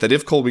right that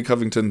if Colby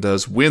Covington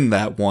does win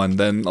that one,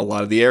 then a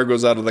lot of the air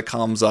goes out of the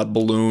Khamzat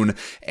balloon.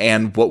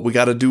 And what, we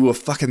got to do a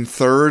fucking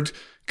third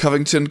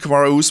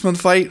Covington-Kamaru Usman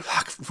fight?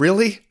 Fuck,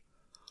 really?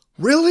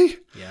 Really?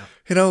 Yeah.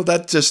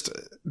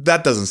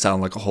 That doesn't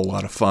sound like a whole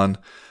lot of fun.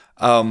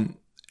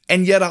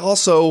 And yet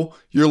also,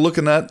 you're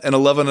looking at an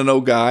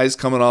 11-0 guys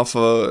coming off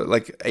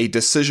a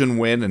decision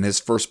win in his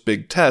first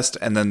big test,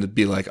 and then to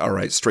be like, all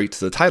right, straight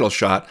to the title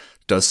shot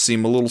does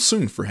seem a little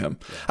soon for him.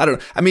 Yeah.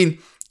 I mean,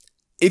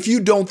 if you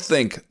don't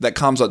think that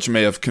Khamzat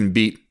Chimaev can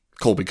beat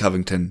Colby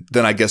Covington,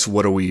 then I guess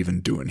what are we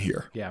even doing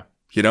here? Yeah.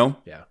 You know?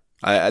 Yeah.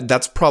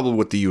 That's probably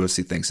what the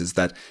UFC thinks, is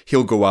that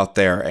he'll go out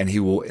there and he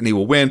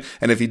will win,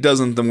 and if he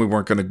doesn't, then we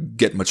weren't going to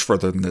get much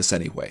further than this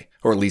anyway,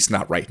 or at least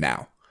not right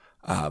now.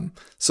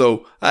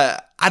 So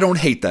I don't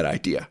hate that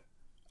idea.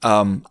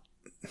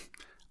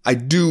 I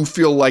do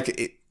feel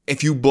like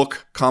if you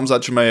book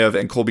Khamzat Chimaev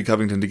and Colby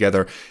Covington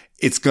together,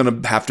 it's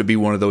going to have to be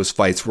one of those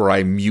fights where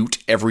I mute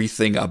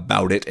everything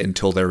about it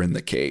until they're in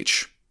the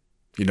cage.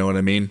 You know what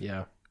I mean?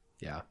 Yeah.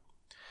 Yeah.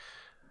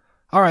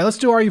 All right, let's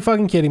do Are You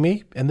Fucking Kidding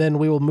Me? And then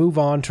we will move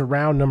on to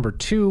round number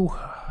 2.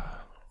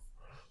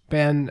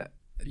 Ben,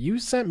 you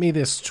sent me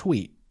this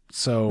tweet,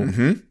 so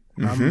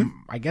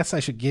I guess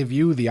I should give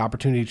you the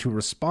opportunity to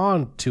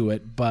respond to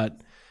it, but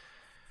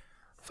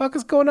fuck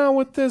is going on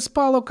with this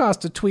Paulo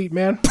Costa tweet,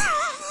 man?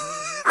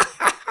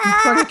 You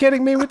fucking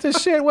kidding me with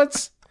this shit?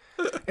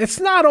 It's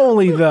not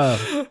only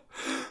the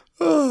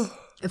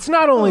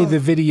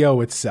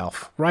video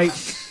itself,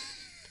 right?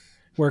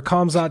 Where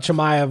Khamzat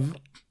Chimaev,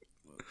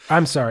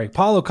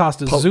 Paulo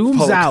Costa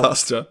zooms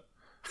out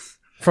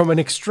from an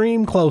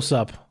extreme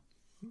close-up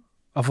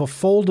of a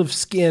fold of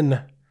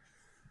skin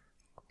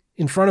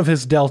in front of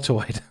his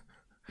deltoid,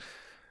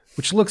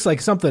 which looks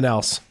like something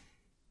else,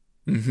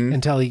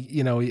 until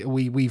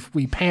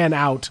we pan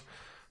out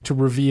to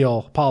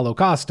reveal Paulo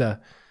Costa.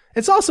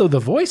 It's also the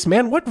voice,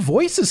 man. What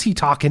voice is he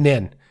talking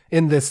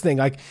in this thing?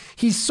 Like,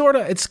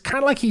 it's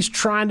kind of like he's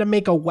trying to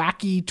make a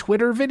wacky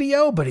Twitter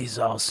video, but he's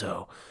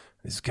also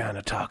he's kind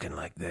of talking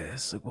like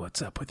this. Like,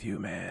 what's up with you,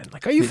 man?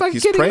 Like, are you fucking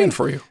kidding me? He's praying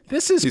for you.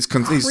 This is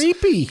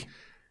creepy.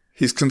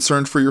 He's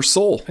concerned for your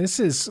soul.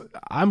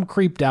 I'm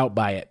creeped out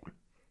by it,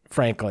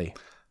 frankly.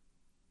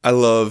 I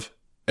love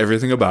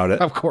everything about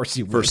it. Of course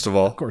you would. First of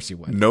all. Of course you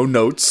would. No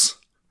notes.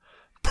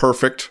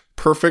 Perfect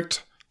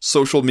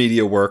social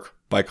media work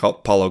by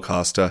Paulo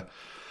Costa.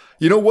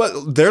 You know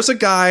what? There's a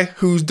guy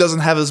who doesn't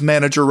have his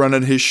manager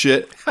running his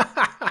shit.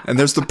 And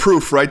there's the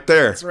proof right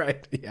there. That's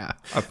right. Yeah.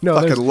 I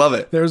fucking love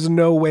it. There's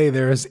no way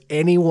there is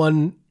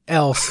anyone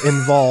else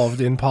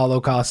involved in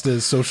Paulo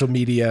Costa's social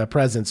media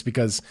presence,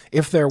 because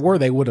if there were,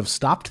 they would have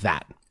stopped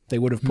that. They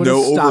would have put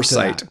a stop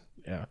oversight. to that.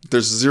 Yeah.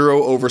 There's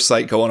zero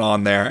oversight going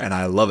on there, and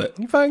I love it.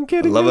 You fucking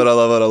kidding me? I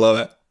love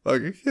it.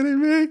 Fucking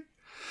kidding me?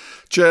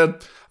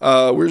 Chad, we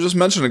were just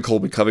mentioning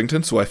Colby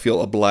Covington, so I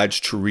feel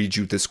obliged to read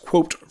you this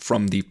quote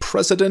from the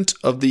president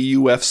of the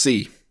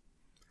UFC.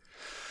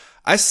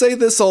 I say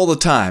this all the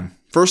time.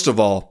 First of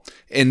all,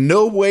 in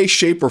no way,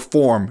 shape, or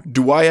form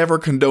do I ever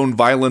condone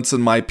violence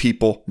in my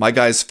people, my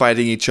guys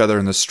fighting each other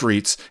in the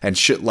streets, and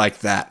shit like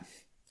that.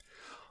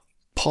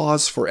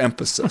 Pause for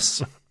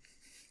emphasis.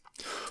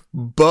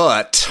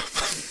 But,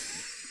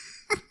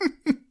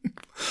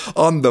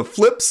 on the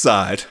flip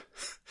side,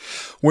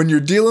 when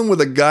you're dealing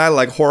with a guy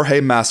like Jorge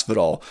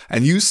Masvidal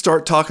and you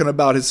start talking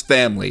about his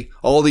family,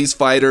 all these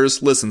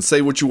fighters, listen,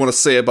 say what you want to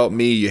say about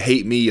me, you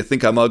hate me, you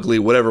think I'm ugly,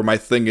 whatever my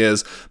thing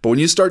is, but when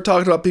you start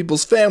talking about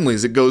people's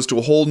families, it goes to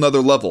a whole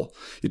nother level.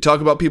 You talk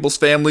about people's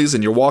families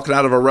and you're walking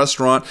out of a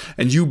restaurant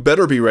and you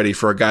better be ready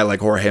for a guy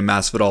like Jorge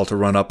Masvidal to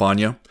run up on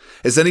you.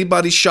 Is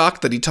anybody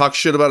shocked that he talks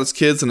shit about his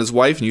kids and his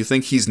wife and you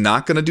think he's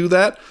not going to do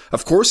that?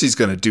 Of course he's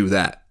going to do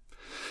that.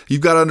 You've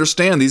got to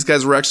understand these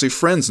guys were actually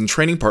friends and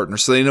training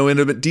partners, so they know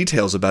intimate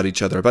details about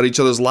each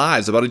other's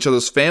lives, about each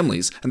other's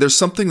families. And there's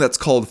something that's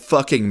called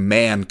fucking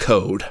man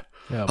code.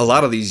 Yeah, a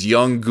lot of these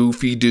young,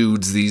 goofy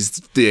dudes these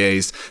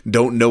days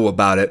don't know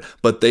about it,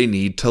 but they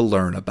need to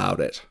learn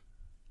about it.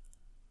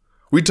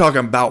 We talking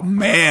about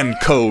man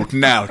code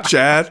now,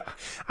 Chad.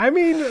 I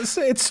mean,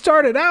 it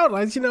started out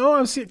like,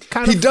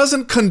 He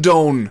doesn't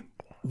condone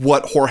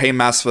what Jorge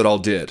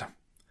Masvidal did,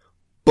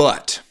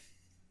 but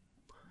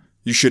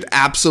you should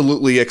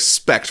absolutely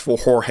expect for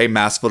Jorge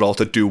Masvidal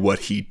to do what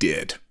he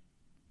did.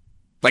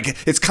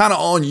 Like, it's kind of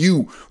on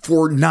you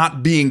for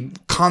not being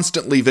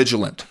constantly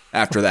vigilant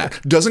after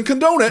that. Doesn't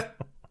condone it,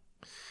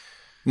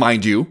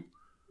 mind you.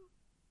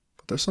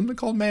 But there's something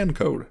called man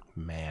code.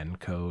 Man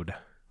code.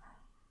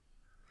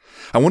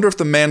 I wonder if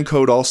the man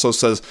code also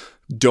says,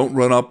 don't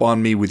run up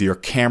on me with your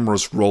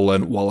cameras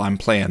rolling while I'm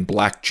playing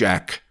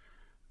blackjack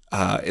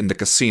in the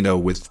casino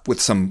with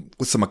some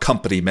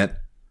accompaniment,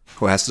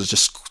 who has to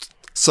just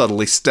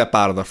subtly step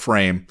out of the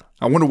frame.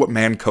 I wonder what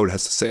man code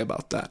has to say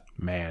about that.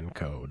 Man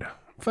code.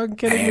 Fucking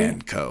kidding me?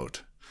 Man code.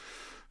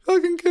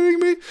 Fucking kidding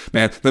me?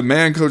 Man, the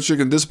man code shit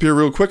can disappear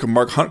real quick and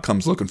Mark Hunt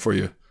comes looking for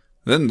you.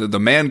 Then the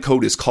man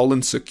code is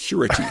calling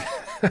security.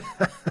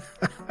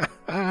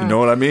 You know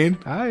what I mean?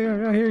 I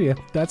hear you.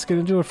 That's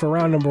going to do it for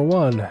round number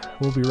 1.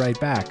 We'll be right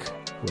back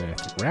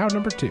with round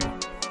number 2.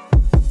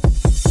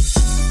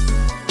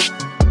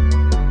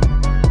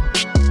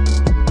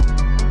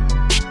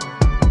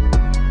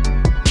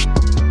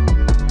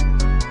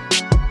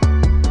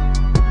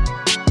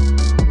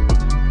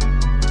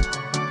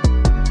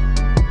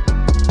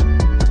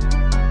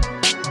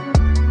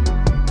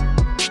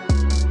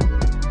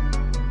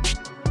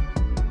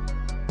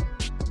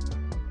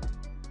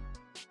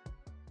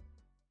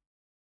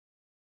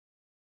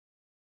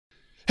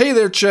 Hey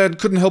there, Chad.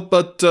 Couldn't help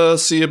but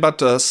see you about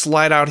to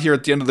slide out here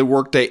at the end of the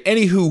workday.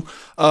 Anywho,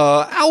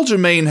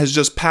 Aljamain has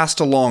just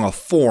passed along a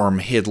form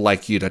he'd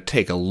like you to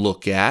take a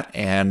look at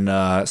and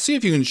see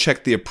if you can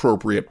check the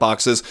appropriate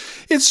boxes.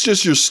 It's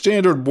just your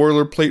standard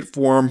boilerplate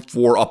form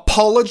for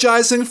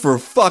apologizing for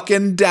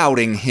fucking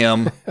doubting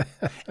him.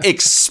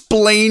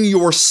 Explain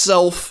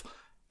yourself.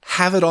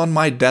 Have it on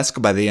my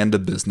desk by the end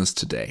of business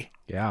today.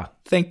 Yeah.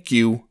 Thank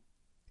you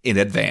in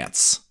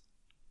advance.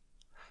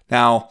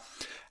 Now,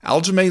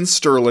 Aljamain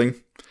Sterling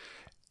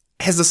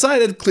has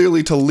decided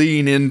clearly to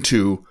lean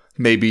into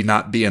maybe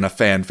not being a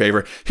fan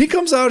favorite. He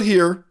comes out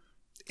here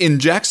in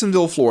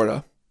Jacksonville,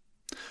 Florida,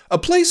 a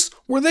place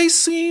where they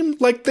seem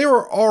like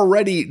they're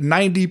already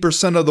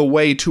 90% of the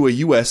way to a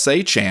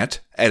USA chant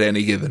at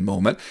any given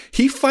moment.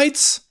 He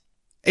fights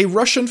a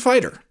Russian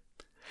fighter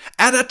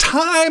at a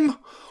time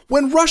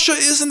when Russia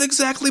isn't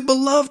exactly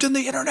beloved in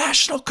the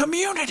international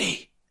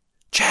community.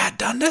 Chad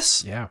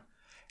Dundas? Yeah.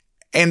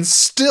 And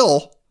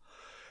still,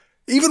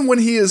 even when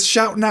he is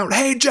shouting out,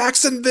 "Hey,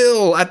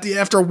 Jacksonville,"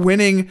 after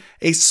winning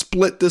a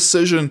split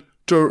decision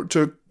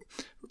to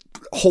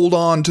hold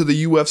on to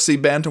the UFC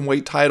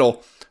bantamweight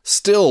title,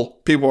 still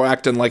people are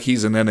acting like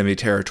he's in enemy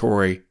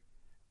territory.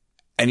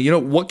 And you know,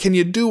 what can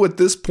you do at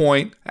this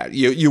point?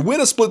 You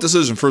win a split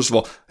decision, first of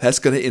all, that's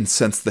going to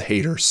incense the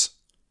haters.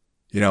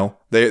 You know,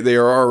 they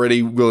are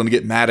already willing to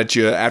get mad at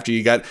you after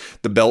you got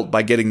the belt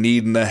by getting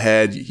kneed in the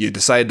head. You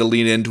decided to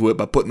lean into it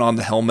by putting on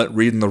the helmet,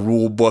 reading the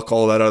rule book,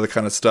 all that other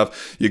kind of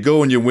stuff. You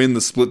go and you win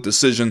the split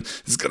decision.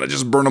 It's going to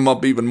just burn them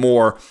up even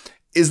more.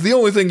 is the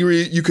only thing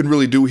you can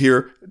really do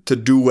here to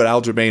do what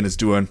Aljamain is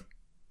doing.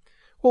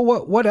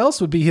 Well, what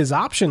else would be his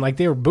option? Like,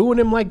 they were booing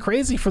him like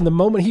crazy from the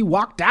moment he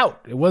walked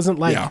out. It wasn't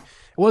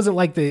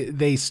like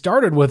they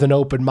started with an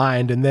open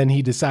mind and then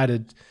he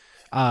decided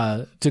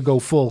to go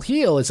full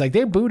heel. It's like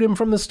they booed him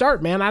from the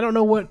start, man. I don't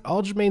know what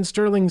Aljamain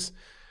Sterling's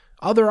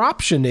other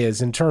option is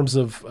in terms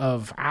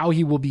of how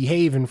he will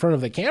behave in front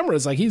of the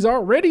cameras. Like, he's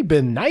already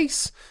been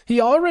nice.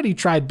 He already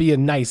tried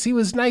being nice. He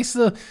was nice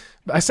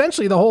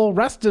essentially the whole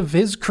rest of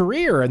his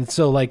career. And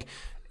so, like,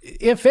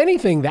 if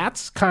anything,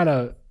 that's kind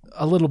of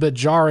a little bit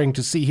jarring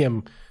to see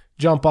him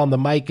jump on the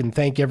mic and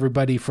thank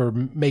everybody for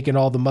making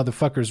all the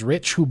motherfuckers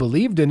rich who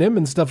believed in him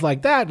and stuff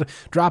like that,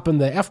 dropping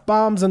the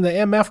F-bombs and the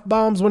MF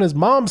bombs when his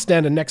mom's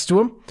standing next to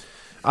him.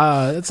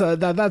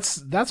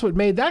 That's what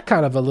made that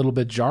kind of a little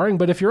bit jarring.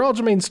 But if you're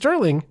Aljamain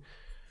Sterling,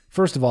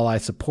 first of all, I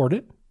support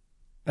it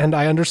and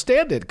I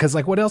understand it, because,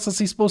 like, what else is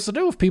he supposed to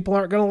do if people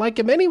aren't going to like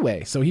him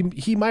anyway? So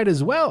he might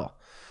as well.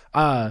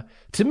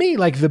 To me,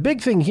 like, the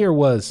big thing here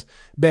was,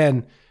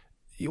 Ben,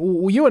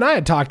 you and I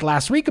had talked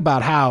last week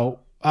about how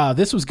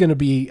this was going to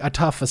be a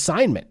tough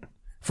assignment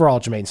for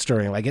Aljamain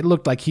Sterling. Like, it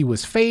looked like he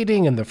was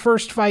fading in the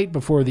first fight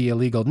before the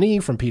illegal knee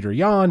from Peter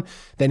Yan.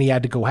 Then he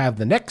had to go have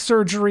the neck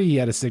surgery. He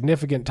had a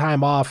significant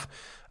time off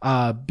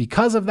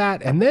because of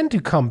that. And then to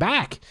come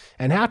back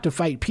and have to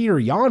fight Peter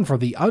Yan for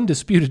the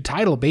undisputed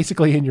title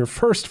basically in your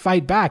first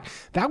fight back,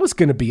 that was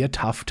going to be a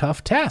tough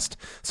test.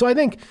 So I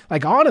think,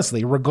 like,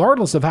 honestly,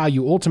 regardless of how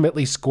you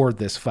ultimately scored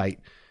this fight,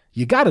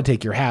 you got to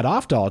take your hat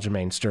off to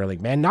Aljamain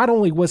Sterling, man. Not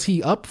only was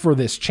he up for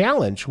this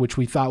challenge, which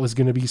we thought was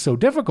going to be so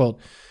difficult,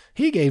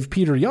 he gave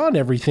Peter Yan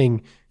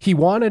everything he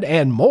wanted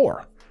and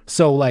more.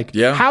 So, like,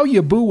 how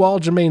you boo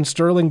Aljamain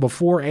Sterling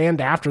before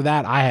and after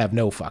that, I have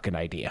no fucking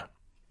idea.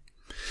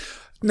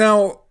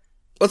 Now,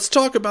 let's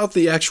talk about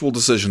the actual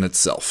decision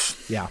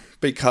itself. Yeah.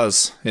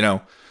 Because,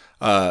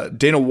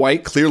 Dana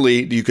White,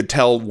 clearly, you could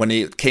tell when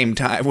he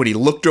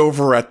looked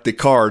over at the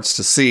cards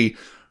to see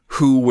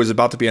who was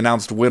about to be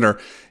announced winner,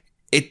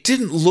 it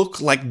didn't look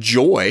like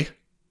joy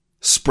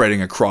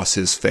spreading across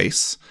his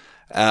face.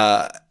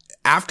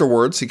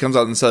 Afterwards, he comes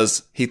out and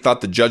says he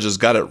thought the judges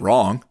got it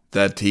wrong,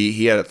 that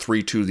he had it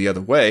 3-2 the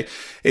other way.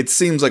 It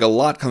seems like a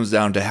lot comes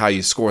down to how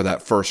you score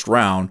that first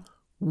round.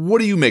 What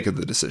do you make of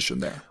the decision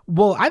there?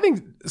 Well, I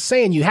think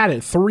saying you had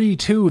it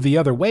 3-2 the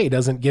other way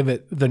doesn't give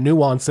it the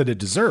nuance that it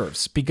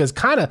deserves, because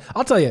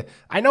I'll tell you,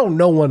 I know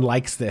no one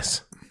likes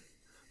this,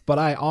 but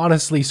I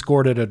honestly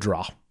scored it a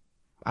draw.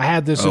 I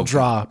had this a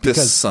draw because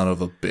this son of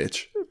a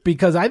bitch.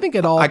 Because I think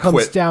it all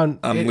comes down.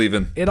 I'm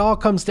leaving. It all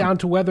comes down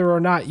to whether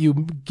or not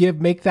you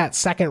make that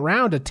second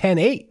round a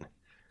 10-8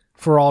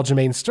 for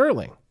Aljamain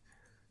Sterling.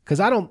 Because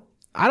I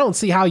don't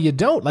see how you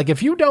don't. Like,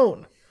 if you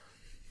don't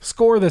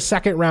score the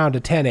second round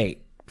a 10-8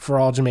 for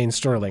Aljamain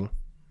Sterling,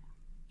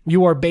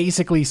 you are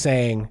basically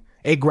saying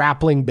a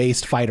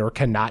grappling-based fighter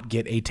cannot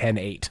get a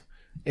 10-8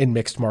 in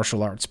mixed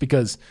martial arts,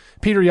 because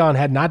Peter Yan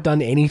had not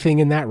done anything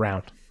in that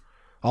round.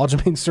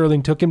 Aljamain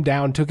Sterling took him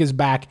down, took his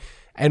back,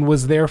 and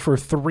was there for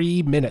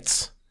 3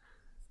 minutes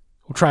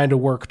trying to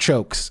work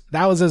chokes.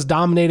 That was as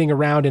dominating a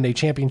round in a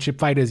championship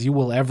fight as you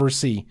will ever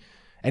see.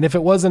 And if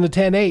it wasn't a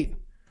 10-8,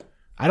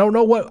 I don't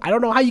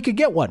know how you could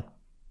get one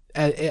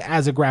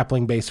as a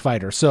grappling-based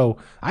fighter. So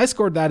I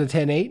scored that a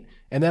 10-8,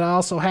 and then I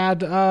also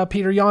had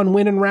Peter Yan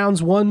win in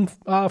rounds 1,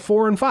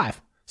 4, and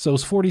 5. So it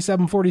was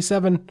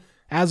 47-47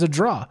 as a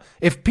draw.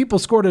 If people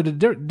scored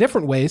it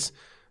different ways,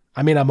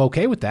 I mean, I'm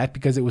okay with that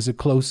because it was a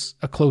close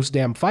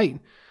damn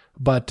fight.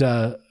 But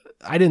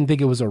I didn't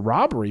think it was a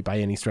robbery by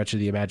any stretch of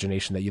the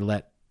imagination that you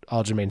let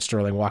Aljamain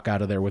Sterling walk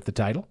out of there with the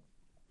title.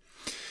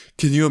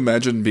 Can you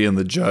imagine being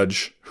the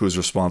judge who's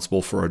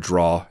responsible for a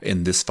draw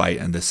in this fight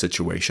and this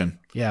situation?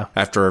 Yeah.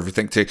 After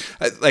everything,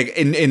 like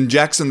in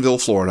Jacksonville,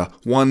 Florida,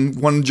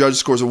 one judge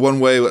scores it one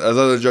way,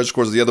 another judge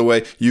scores it the other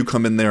way. You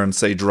come in there and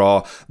say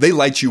draw. They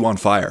light you on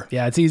fire.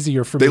 Yeah, it's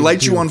easier for me. They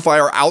light you on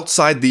fire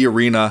outside the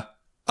arena.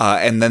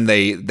 And then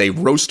they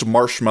roast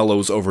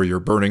marshmallows over your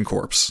burning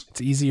corpse.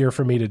 It's easier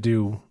for me to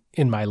do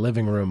in my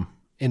living room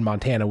in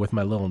Montana with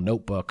my little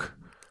notebook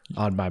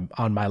on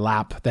my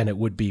lap than it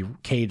would be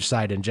cage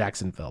side in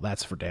Jacksonville.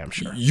 That's for damn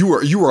sure.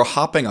 You are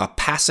hopping a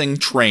passing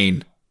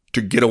train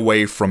to get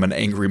away from an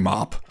angry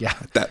mob. Yeah.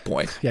 At that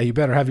point. Yeah, you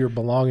better have your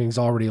belongings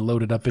already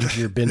loaded up into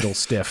your bindle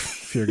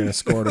stiff if you're going to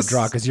score a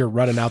draw, because you're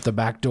running out the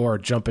back door,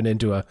 jumping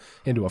into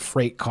a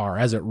freight car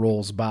as it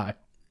rolls by.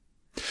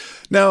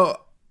 Now,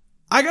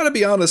 I got to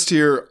be honest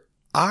here.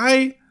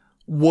 I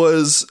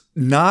was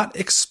not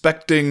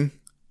expecting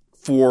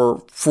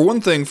for one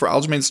thing, for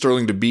Aljamain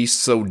Sterling to be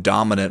so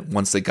dominant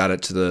once they got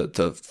it to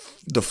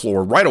the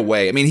floor right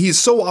away. I mean, he's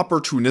so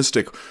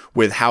opportunistic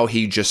with how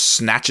he just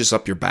snatches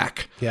up your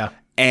back. Yeah.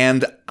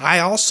 And I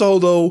also,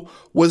 though,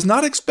 was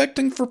not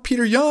expecting for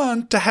Peter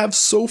Yan to have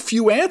so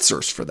few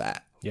answers for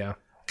that. Yeah.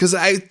 Because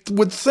I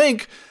would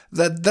think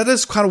that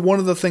is kind of one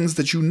of the things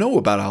that you know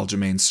about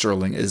Aljamain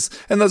Sterling is,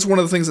 and that's one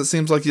of the things that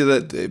seems like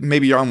that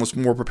maybe Yan was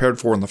more prepared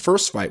for in the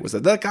first fight, was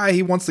that guy,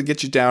 he wants to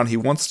get you down, he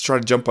wants to try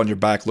to jump on your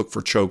back, look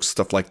for chokes,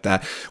 stuff like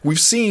that. We've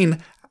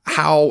seen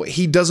how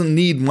he doesn't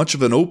need much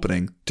of an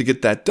opening to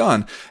get that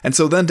done. And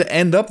so then to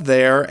end up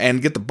there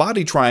and get the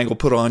body triangle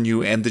put on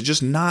you and to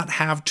just not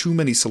have too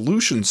many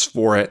solutions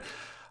for it,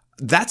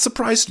 that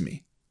surprised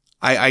me.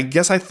 I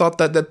guess I thought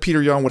that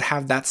Peter Yan would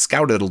have that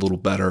scouted a little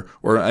better.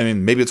 Or, I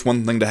mean, maybe it's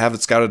one thing to have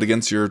it scouted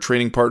against your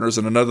training partners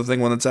and another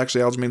thing when it's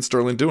actually Aljamain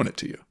Sterling doing it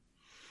to you.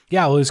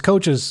 Yeah, well, his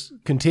coaches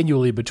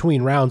continually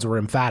between rounds were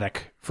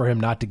emphatic for him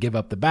not to give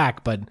up the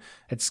back, but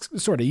it's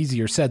sort of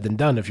easier said than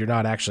done if you're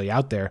not actually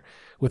out there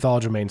with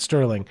Aljamain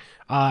Sterling.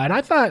 And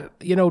I thought,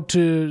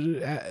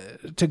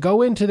 to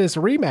go into this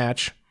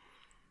rematch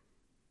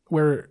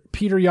where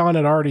Peter Yan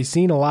had already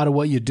seen a lot of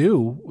what you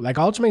do, like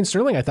Aljamain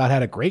Sterling, I thought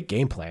had a great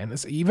game plan.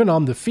 Even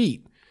on the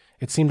feet,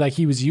 it seemed like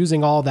he was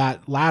using all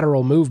that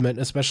lateral movement,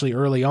 especially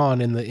early on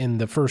in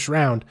the first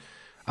round,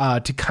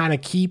 to kind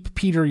of keep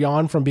Peter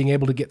Yan from being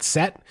able to get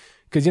set.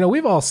 Because,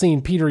 we've all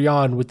seen Peter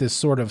Yan with this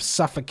sort of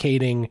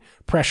suffocating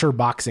pressure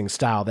boxing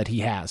style that he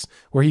has,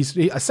 where he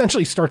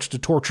essentially starts to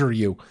torture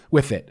you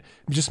with it,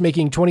 just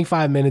making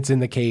 25 minutes in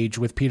the cage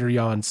with Peter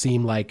Yan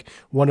seem like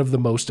one of the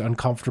most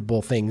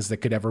uncomfortable things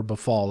that could ever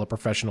befall a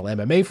professional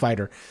MMA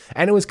fighter.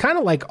 And it was kind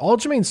of like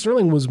Aljamain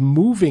Sterling was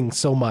moving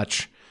so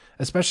much,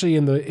 especially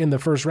in the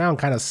first round,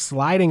 kind of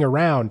sliding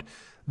around,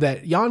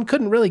 that Yan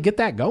couldn't really get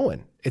that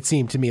going. It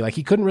seemed to me like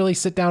he couldn't really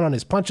sit down on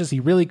his punches.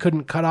 He really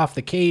couldn't cut off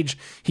the cage.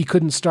 He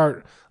couldn't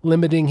start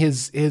limiting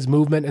his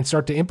movement and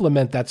start to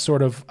implement that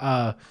sort of,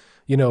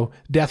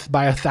 death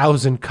by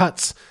 1,000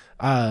 cuts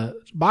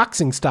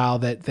boxing style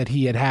that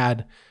he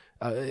had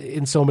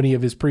in so many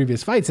of his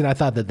previous fights. And I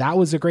thought that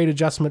was a great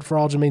adjustment for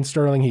Aljamain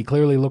Sterling. He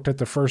clearly looked at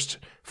the first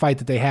fight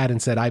that they had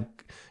and said, I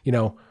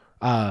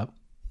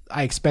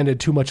expended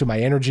too much of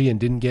my energy and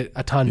didn't get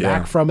a ton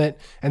back from it.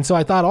 And so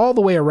I thought all the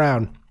way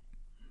around,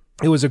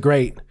 it was a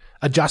great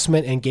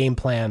adjustment and game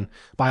plan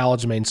by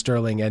Aljamain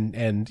Sterling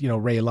and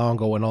Ray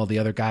Longo and all the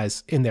other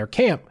guys in their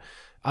camp.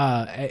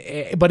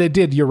 But it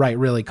did, you're right,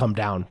 really come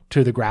down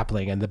to the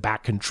grappling and the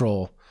back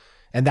control.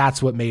 And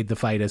that's what made the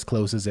fight as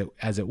close as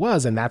it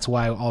was. And that's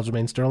why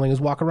Aljamain Sterling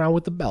is walking around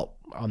with the belt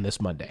on this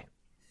Monday.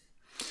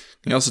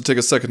 Can you also take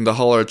a second to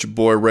holler at your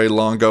boy Ray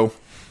Longo?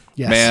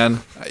 Yes.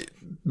 Man,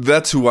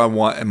 that's who I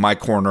want in my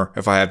corner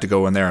if I have to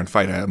go in there and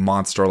fight a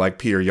monster like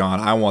Peter Yan.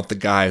 I want the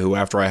guy who,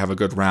 after I have a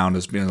good round,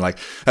 is being like,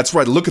 that's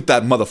right, look at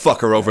that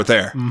motherfucker over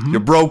there. Mm-hmm. You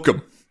broke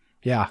him.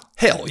 Yeah.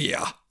 Hell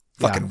yeah.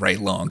 Fucking Ray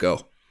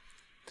Longo.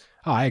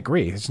 Oh, I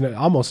agree. It's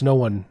almost no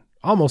one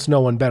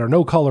better,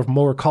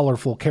 more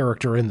colorful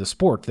character in the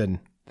sport than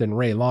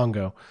Ray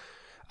Longo.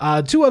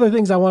 Two other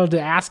things I wanted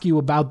to ask you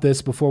about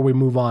this before we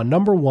move on.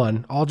 Number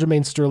one,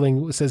 Aljamain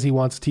Sterling says he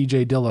wants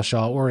TJ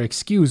Dillashaw, or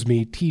excuse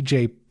me,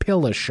 TJ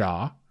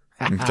Pillashaw.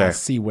 Okay.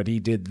 See what he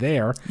did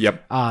there.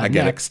 Yep. I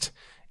get next,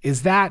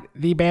 is that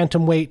the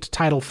bantamweight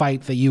title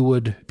fight that you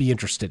would be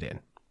interested in?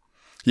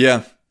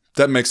 Yeah,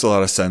 that makes a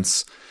lot of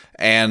sense.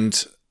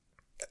 And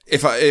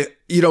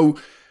Aljamain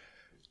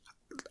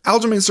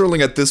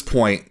Sterling at this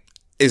point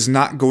is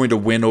not going to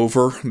win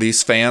over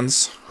these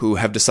fans who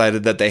have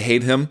decided that they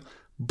hate him,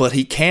 but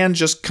he can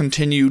just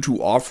continue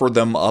to offer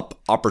them up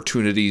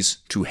opportunities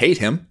to hate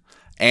him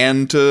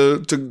and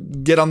to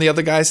get on the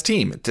other guy's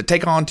team, to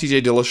take on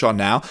TJ Dillashaw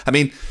now. I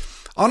mean,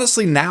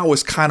 honestly, now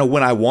is kind of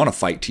when I want to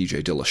fight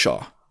TJ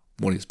Dillashaw.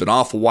 When he's been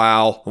off a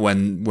while,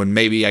 when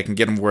maybe I can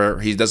get him where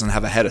he doesn't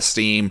have a head of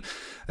steam.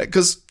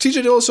 Because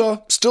TJ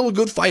Dillashaw, still a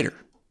good fighter.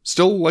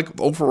 Still, like,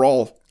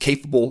 overall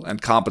capable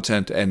and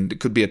competent, and it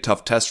could be a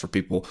tough test for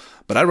people.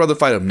 But I'd rather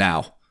fight him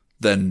now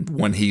than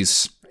when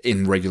he's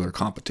in regular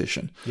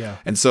competition. Yeah.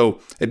 And so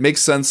it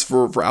makes sense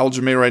for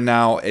Aljamain right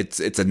now. It's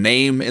a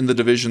name in the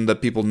division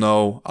that people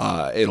know.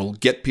 It'll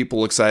get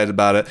people excited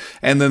about it.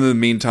 And then in the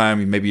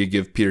meantime, maybe you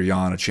give Peter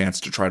Yan a chance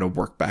to try to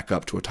work back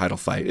up to a title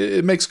fight.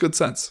 It makes good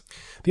sense.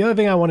 The other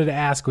thing I wanted to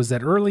ask was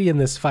that early in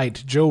this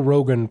fight, Joe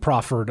Rogan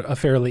proffered a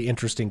fairly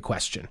interesting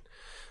question.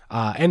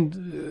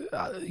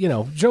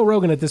 Joe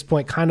Rogan at this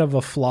point, kind of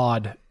a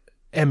flawed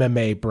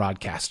MMA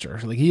broadcaster.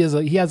 Like he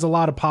has a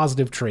lot of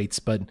positive traits,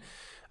 but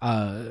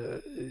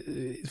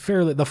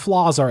the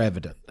flaws are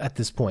evident at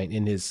this point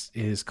in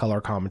his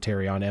color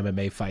commentary on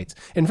MMA fights.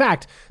 In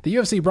fact, the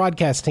UFC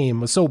broadcast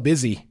team was so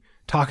busy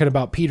talking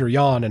about Peter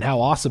Yan and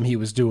how awesome he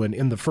was doing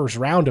in the first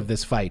round of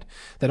this fight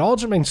that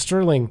Aljamain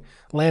Sterling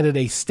landed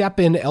a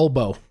step-in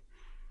elbow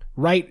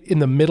right in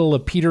the middle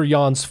of Peter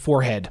Yan's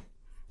forehead.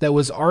 That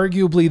was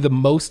arguably the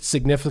most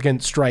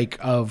significant strike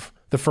of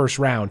the first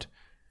round.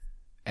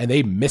 And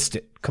they missed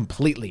it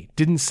completely.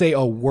 Didn't say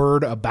a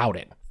word about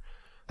it.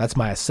 That's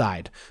my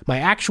aside. My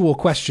actual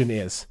question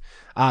is,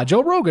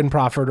 Joe Rogan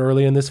proffered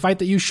early in this fight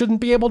that you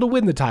shouldn't be able to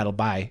win the title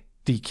by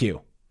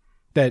DQ.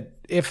 That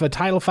if a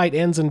title fight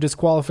ends in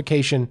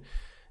disqualification,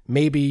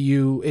 maybe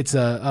it's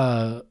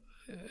a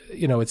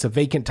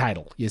vacant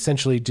title. You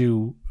essentially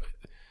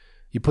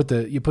you put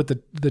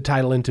the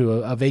title into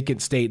a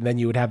vacant state, and then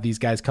you would have these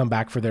guys come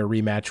back for their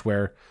rematch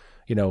where,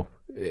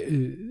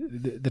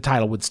 the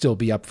title would still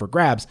be up for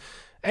grabs.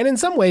 And in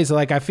some ways,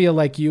 like, I feel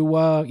like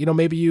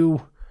maybe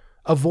you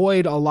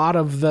avoid a lot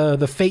of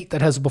the fate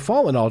that has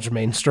befallen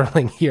Aljamain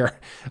Sterling here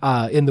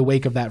in the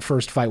wake of that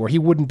first fight, where he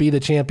wouldn't be the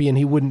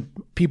champion.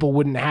 People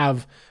wouldn't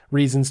have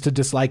reasons to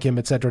dislike him,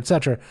 et cetera, et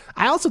cetera.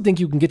 I also think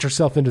you can get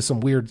yourself into some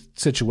weird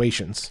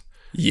situations.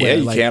 Yeah,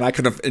 you can. I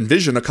can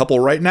envision a couple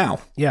right now.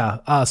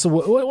 Yeah. So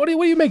what do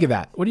you make of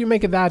that? What do you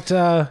make of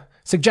that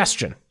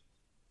suggestion?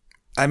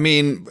 I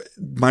mean,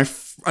 my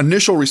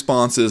initial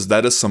response is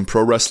that is some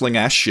pro wrestling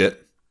ass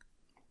shit.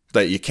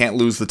 That you can't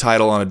lose the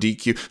title on a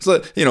DQ. So,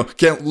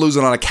 can't lose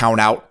it on a count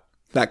out.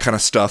 That kind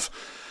of stuff.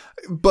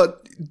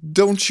 But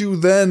don't you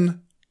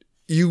then...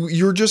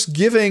 You're just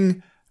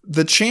giving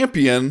the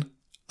champion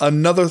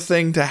another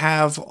thing to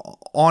have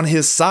on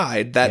his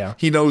side that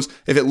he knows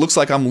if it looks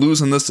like I'm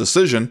losing this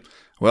decision,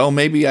 well,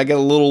 maybe I get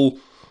a little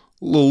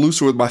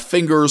looser with my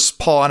fingers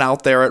pawing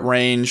out there at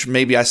range.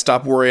 Maybe I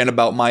stop worrying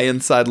about my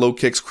inside low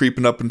kicks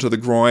creeping up into the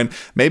groin.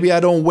 Maybe I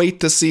don't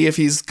wait to see if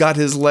he's got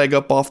his leg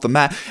up off the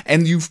mat.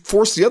 And you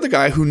force the other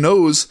guy who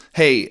knows,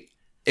 hey,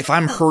 if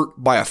I'm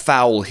hurt by a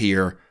foul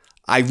here,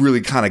 I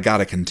really kind of got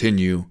to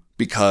continue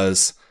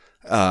because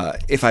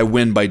if I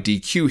win by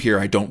DQ here,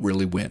 I don't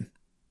really win.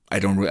 I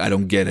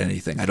don't get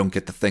anything. I don't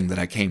get the thing that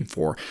I came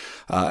for.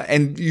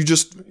 And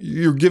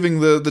you're giving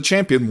the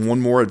champion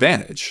one more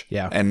advantage.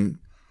 Yeah. And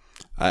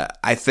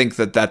I think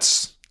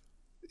that's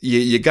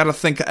you got to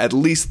think at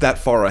least that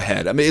far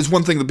ahead. I mean, it's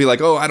one thing to be like,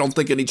 oh, I don't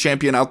think any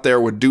champion out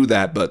there would do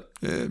that, but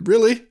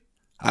really,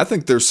 I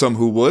think there's some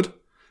who would,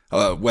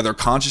 whether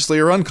consciously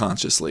or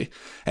unconsciously.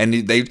 And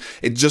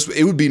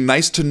it would be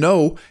nice to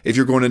know if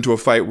you're going into a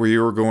fight where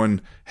you're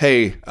going,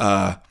 hey,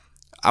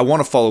 I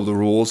want to follow the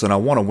rules and I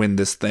want to win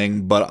this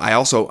thing, but I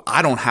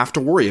don't have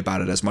to worry about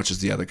it as much as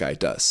the other guy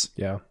does.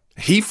 Yeah.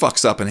 He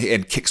fucks up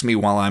and kicks me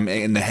while I'm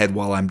in the head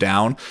while I'm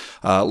down,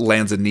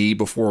 lands a knee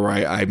before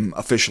I'm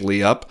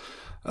officially up.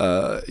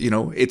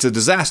 It's a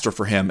disaster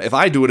for him. If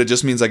I do it, it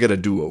just means I get a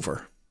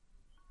do-over.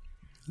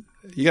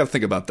 You got to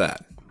think about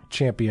that.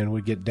 Champion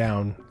would get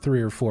down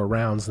 3 or 4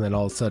 rounds, and then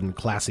all of a sudden,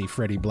 classy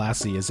Freddie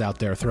Blassie is out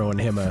there throwing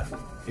him a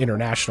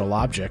international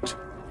object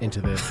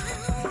into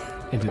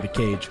the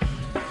cage.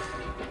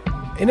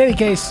 In any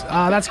case,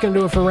 that's going to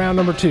do it for round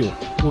number 2.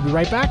 We'll be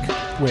right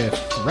back with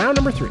round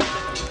number 3.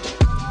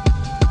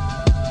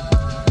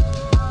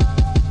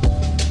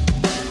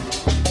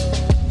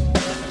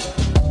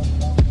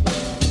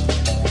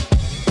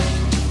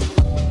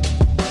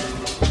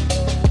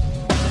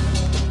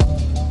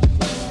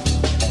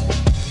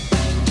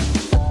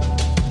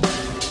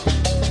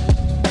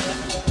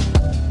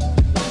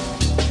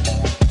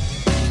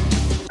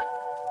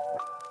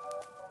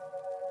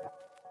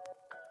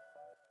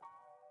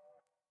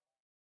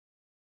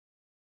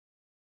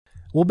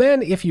 Well,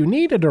 Ben, if you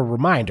needed a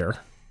reminder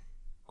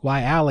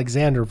why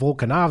Alexander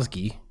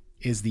Volkanovski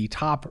is the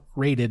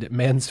top-rated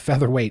men's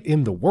featherweight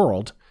in the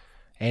world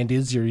and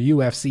is your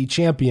UFC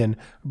champion,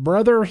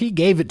 brother, he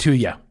gave it to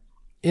you.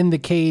 In the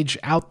cage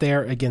out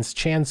there against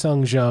Chan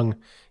Sung Jung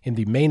in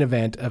the main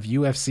event of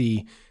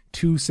UFC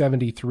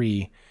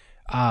 273.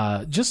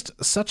 Just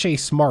such a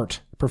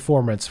smart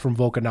performance from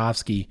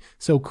Volkanovski.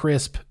 So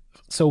crisp,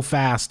 so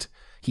fast.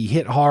 He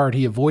hit hard.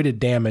 He avoided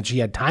damage. He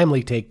had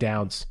timely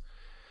takedowns.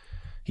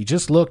 He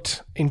just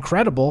looked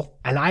incredible,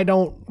 and I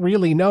don't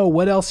really know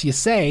what else you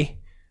say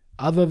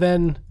other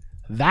than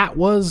that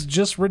was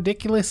just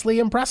ridiculously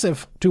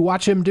impressive to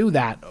watch him do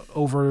that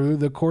over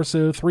the course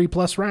of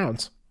 3+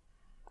 rounds.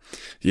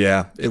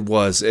 Yeah, it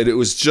was. It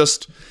was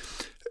just,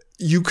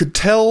 you could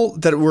tell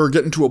that we're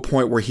getting to a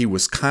point where he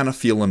was kind of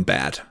feeling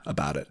bad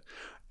about it.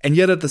 And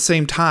yet at the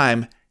same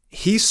time,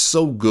 he's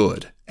so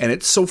good. And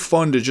it's so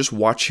fun to just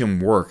watch him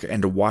work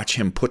and to watch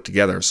him put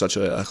together such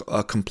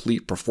a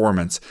complete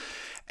performance.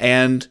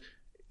 And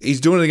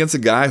he's doing it against a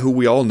guy who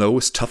we all know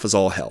is tough as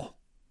all hell.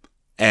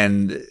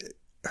 And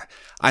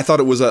I thought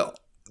it was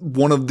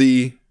one of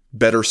the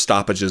better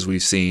stoppages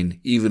we've seen,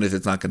 even if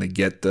it's not going to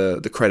get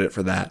the credit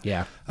for that.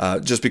 Yeah.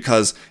 Just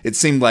because it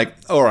seemed like,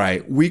 all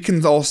right, we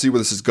can all see where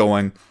this is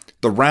going.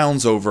 The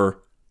round's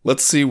over.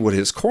 Let's see what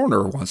his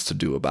corner wants to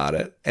do about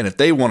it. And if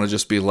they want to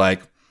just be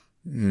like,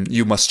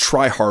 you must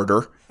try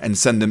harder and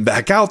send him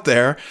back out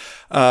there,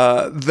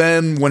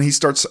 then when he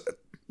starts...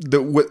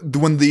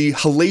 when the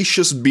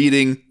hellacious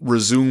beating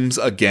resumes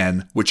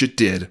again, which it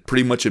did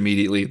pretty much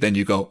immediately, then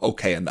you go,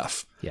 okay,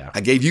 enough. Yeah.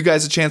 I gave you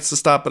guys a chance to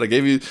stop it. I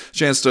gave you a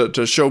chance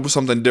to show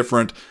something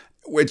different.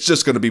 It's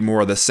just going to be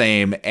more of the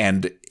same,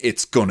 and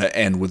it's going to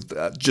end with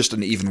just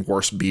an even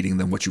worse beating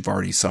than what you've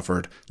already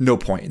suffered. No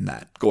point in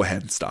that. Go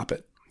ahead and stop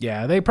it.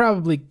 Yeah, they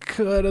probably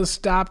could have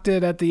stopped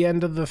it at the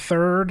end of the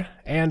 3rd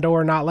and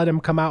or not let him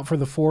come out for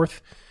the 4th.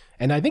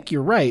 And I think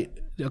you're right.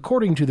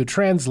 According to the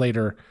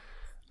translator,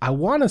 I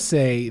want to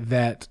say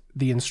that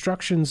the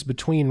instructions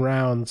between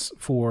rounds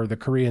for the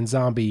Korean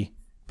Zombie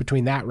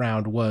between that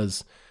round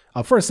was,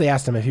 first they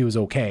asked him if he was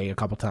okay a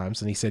couple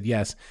times, and he said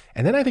yes.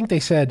 And then I think they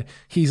said,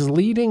 he's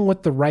leading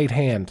with the right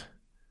hand,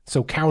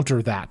 so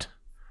counter that.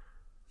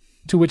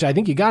 To which I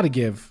think you got to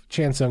give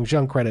Chan Sung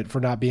Jung credit for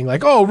not being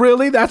like, oh,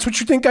 really? That's what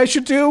you think I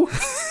should do?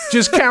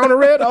 Just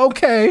counter it?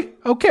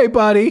 Okay,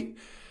 buddy.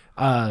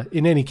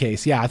 In any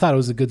case, yeah, I thought it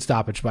was a good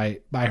stoppage by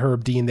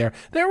Herb Dean there.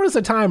 There was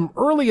a time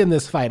early in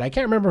this fight, I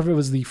can't remember if it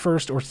was the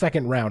first or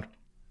second round,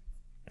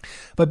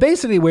 but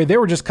basically where they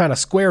were just kind of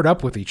squared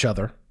up with each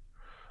other,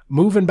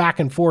 moving back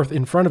and forth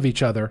in front of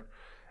each other,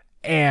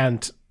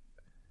 and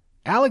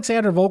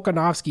Alexander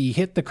Volkanovski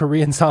hit the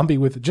Korean Zombie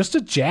with just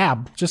a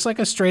jab, just like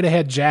a straight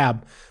ahead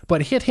jab,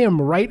 but hit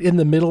him right in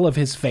the middle of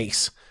his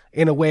face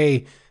in a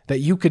way that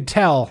you could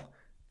tell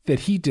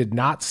that he did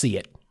not see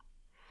it.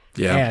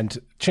 Yeah. And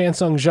Chan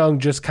Sung Jung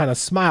just kind of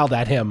smiled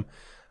at him.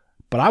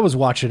 But I was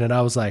watching and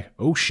I was like,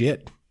 oh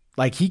shit.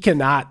 Like, he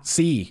cannot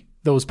see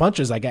those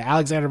punches. Like,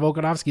 Alexander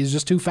Volkanovski is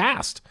just too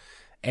fast.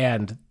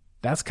 And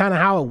that's kind of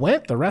how it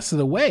went the rest of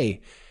the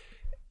way.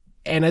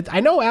 And I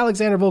know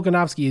Alexander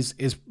Volkanovski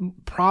is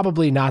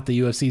probably not the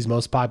UFC's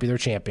most popular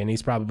champion.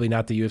 He's probably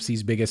not the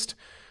UFC's biggest,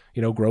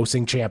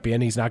 grossing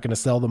champion. He's not going to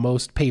sell the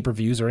most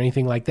pay-per-views or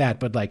anything like that.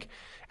 But like,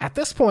 at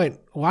this point,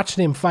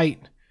 watching him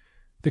fight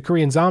the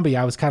Korean Zombie,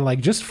 I was kind of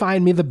like, just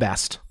find me the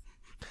best.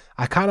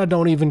 I kind of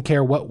don't even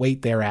care what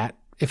weight they're at.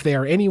 If they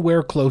are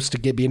anywhere close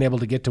to being able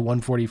to get to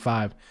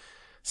 145,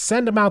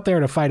 send him out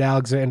there to fight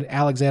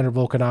Alexander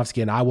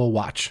Volkanovski, and I will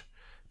watch,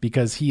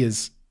 because he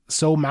is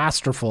so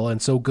masterful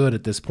and so good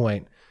at this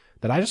point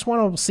that I just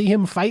want to see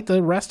him fight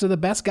the rest of the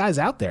best guys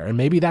out there. And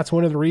maybe that's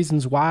one of the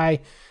reasons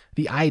why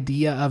the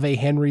idea of a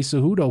Henry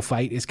Cejudo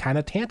fight is kind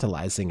of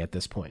tantalizing at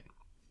this point.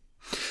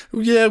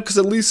 Yeah, because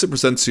at least it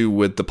presents you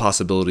with the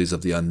possibilities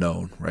of the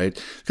unknown,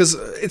 right? Because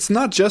it's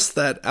not just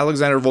that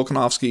Alexander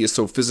Volkanovski is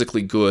so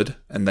physically good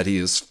and that he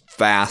is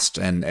fast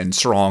and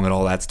strong and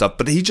all that stuff,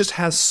 but he just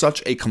has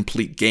such a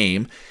complete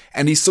game,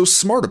 and he's so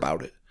smart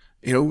about it.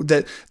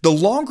 That the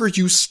longer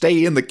you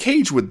stay in the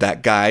cage with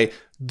that guy,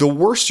 the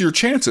worse your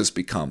chances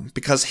become,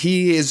 because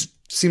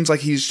seems like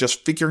he's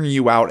just figuring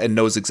you out and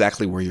knows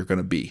exactly where you're going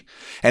to be.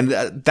 And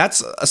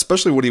that's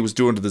especially what he was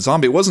doing to the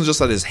Zombie. It wasn't just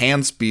that his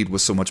hand speed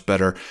was so much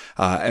better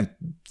and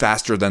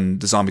faster than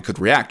the Zombie could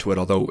react to it,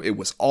 although it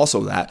was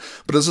also that.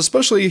 But it's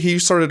especially he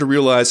started to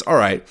realize, all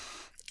right,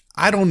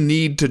 I don't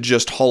need to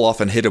just haul off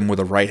and hit him with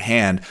a right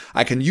hand.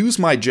 I can use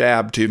my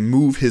jab to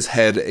move his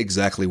head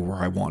exactly where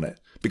I want it,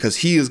 because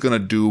he is going to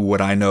do what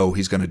I know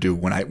he's going to do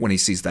when he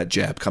sees that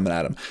jab coming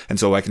at him. And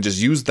so I can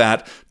just use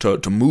that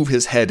to move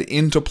his head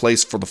into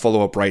place for the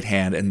follow-up right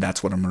hand, and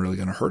that's what I'm really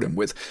going to hurt him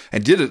with.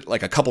 And did it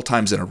like a couple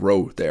times in a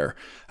row there.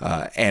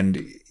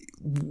 And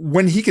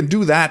when he can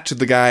do that to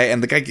the guy,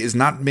 and the guy is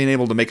not being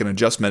able to make an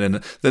adjustment,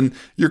 and then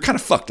you're kind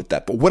of fucked at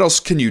that. But what else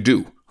can you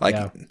do? Like,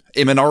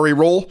 Imanari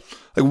roll?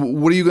 Like,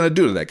 what are you going to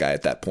do to that guy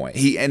at that point?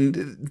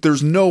 And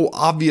there's no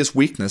obvious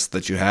weakness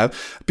that you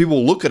have.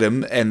 People look at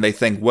him and they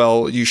think,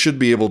 well, you should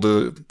be able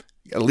to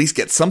at least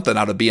get something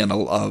out of being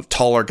a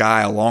taller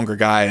guy, a longer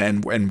guy,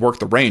 and work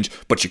the range,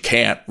 but you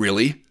can't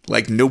really.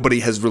 Like,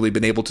 nobody has really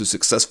been able to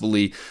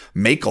successfully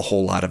make a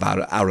whole lot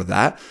out of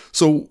that.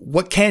 So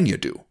what can you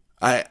do?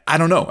 I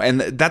don't know.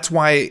 And that's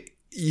why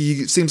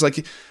it seems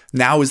like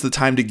now is the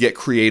time to get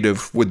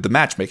creative with the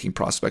matchmaking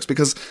prospects,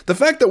 because the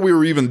fact that we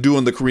were even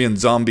doing the Korean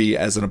Zombie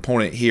as an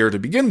opponent here to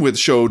begin with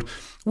showed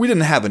we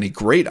didn't have any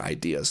great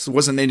ideas. There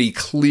wasn't any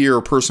clear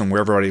person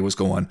where everybody was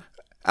going,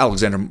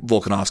 Alexander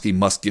Volkanovski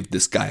must give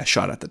this guy a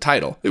shot at the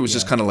title. It was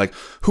just kind of like,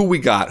 who we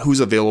got,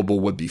 who's available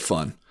would be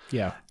fun.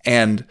 Yeah.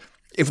 And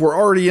if we're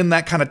already in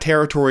that kind of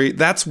territory,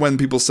 that's when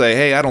people say,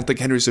 hey, I don't think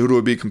Henry Cejudo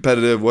would be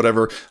competitive,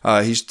 whatever.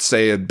 He should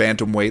stay at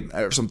bantamweight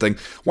or something.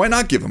 Why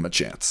not give him a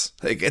chance?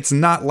 Like, it's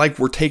not like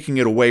we're taking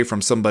it away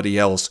from somebody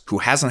else who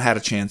hasn't had a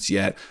chance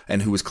yet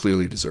and who is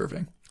clearly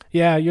deserving.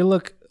 Yeah, you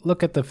look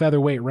at the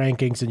featherweight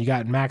rankings, and you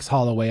got Max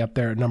Holloway up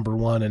there at number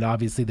 1, and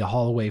obviously the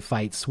Holloway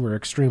fights were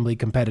extremely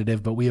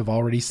competitive, but we have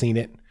already seen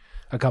it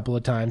a couple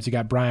of times. You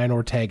got Brian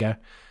Ortega,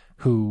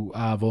 who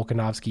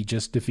Volkanovski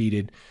just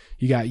defeated.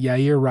 You got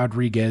Yair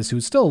Rodriguez,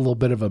 who's still a little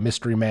bit of a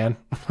mystery man,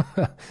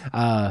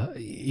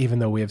 even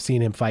though we have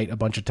seen him fight a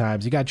bunch of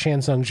times. You got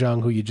Chan Sung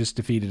Jung, who you just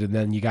defeated, and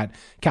then you got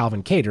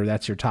Calvin Kattar.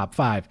 That's your top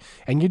 5.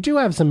 And you do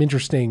have some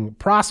interesting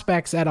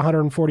prospects at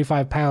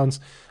 145 pounds,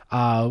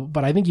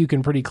 but I think you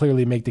can pretty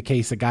clearly make the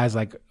case that guys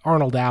like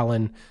Arnold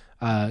Allen,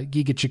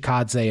 Giga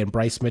Chikadze, and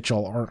Bryce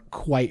Mitchell aren't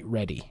quite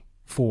ready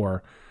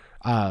for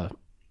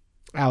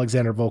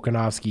Alexander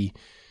Volkanovski.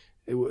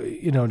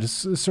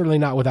 Just certainly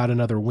not without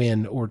another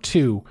win or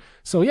two.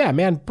 So yeah,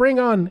 man, bring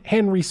on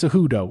Henry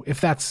Cejudo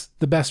if that's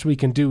the best we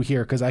can do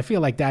here, because I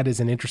feel like that is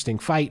an interesting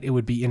fight. It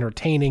would be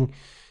entertaining,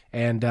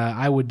 and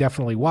I would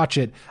definitely watch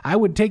it. I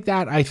would take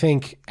that, I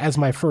think, as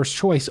my first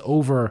choice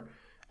over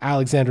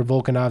Alexander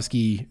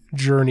Volkanovski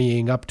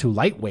journeying up to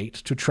lightweight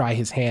to try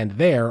his hand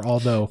there,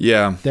 although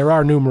there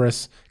are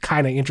numerous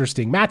kind of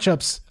interesting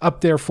matchups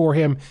up there for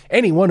him,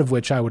 any one of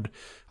which I would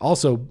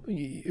also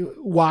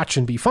watch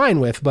and be fine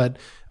with, but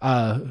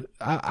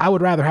I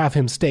would rather have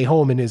him stay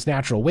home in his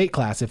natural weight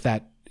class if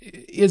that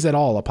is at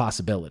all a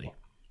possibility.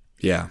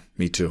 Yeah,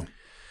 me too.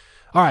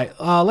 All right,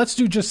 let's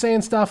do Just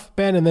Saying Stuff,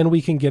 Ben, and then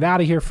we can get out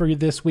of here for you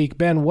this week.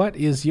 Ben, what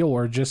is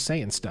your Just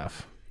Saying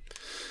Stuff?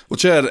 Well,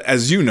 Chad,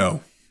 as you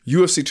know,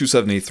 UFC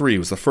 273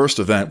 was the first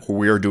event where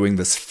we are doing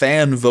this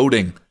fan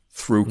voting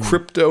through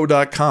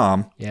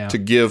crypto.com Yeah. to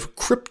give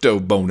crypto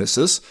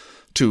bonuses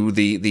to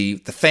the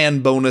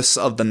fan bonus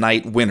of the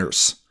night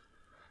winners.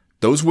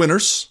 Those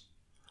winners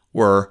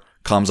were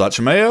Khamzat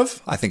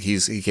Chimaev, I think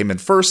he came in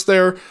first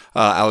there,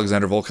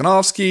 Alexander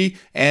Volkanovski,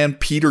 and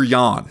Peter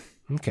Yan.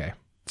 Okay.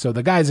 So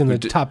the guys in the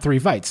top 3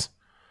 fights.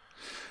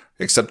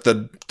 Except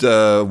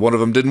that one of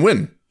them didn't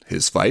win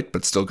his fight,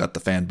 but still got the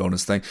fan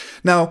bonus thing.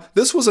 Now,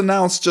 this was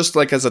announced just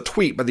like as a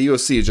tweet by the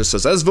UFC. It just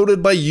says, as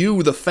voted by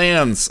you, the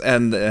fans,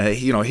 and,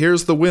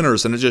 here's the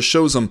winners, and it just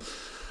shows them.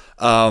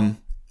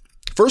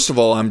 First of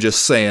all, I'm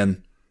just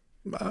saying,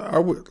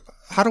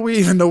 how do we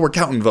even know we're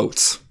counting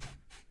votes?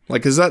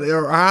 Like,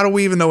 how do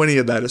we even know any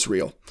of that is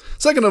real?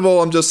 Second of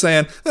all, I'm just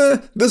saying,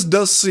 this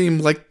does seem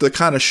like the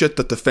kind of shit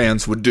that the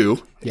fans would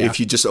do if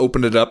you just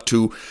opened it up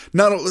to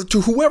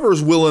whoever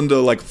is willing to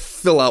like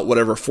fill out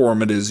whatever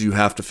form it is you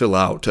have to fill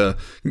out, to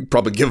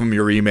probably give them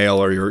your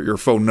email or your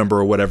phone number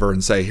or whatever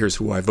and say, here's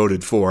who I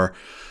voted for.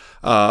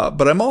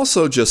 But I'm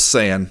also just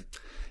saying,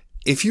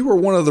 if you were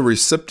one of the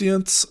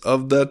recipients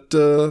of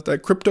that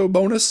crypto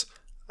bonus,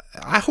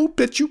 I hope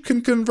that you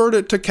can convert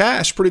it to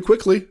cash pretty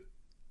quickly.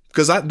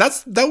 Because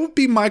that would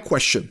be my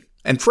question.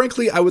 And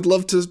frankly, I would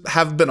love to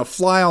have been a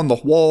fly on the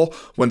wall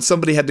when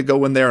somebody had to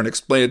go in there and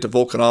explain it to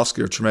Volkanovski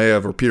or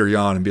Chimaev or Peter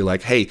Yan and be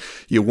like, hey,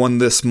 you won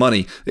this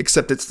money,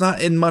 except it's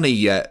not in money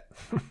yet,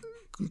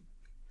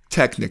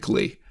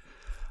 technically.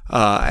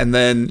 And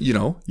then,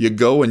 you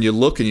go and you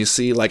look and you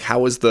see, like,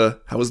 how is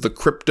the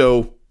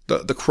crypto,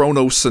 the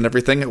Chronos and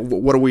everything?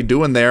 What are we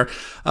doing there?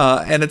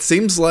 And it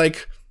seems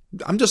like,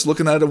 I'm just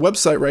looking at a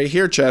website right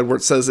here, Chad, where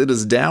it says it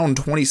is down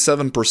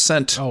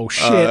 27%. Oh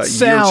shit!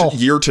 Sell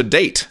year to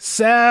date.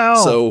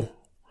 Sell.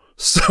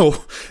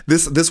 So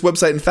this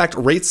website, in fact,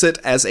 rates it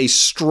as a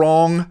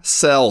strong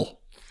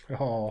sell.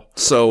 Oh.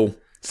 So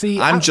see,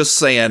 I'm just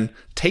saying,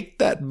 take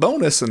that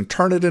bonus and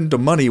turn it into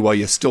money while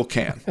you still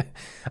can.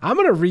 I'm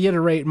going to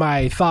reiterate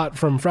my thought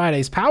from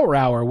Friday's Power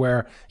Hour,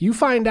 where you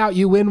find out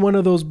you win one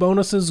of those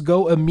bonuses,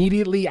 go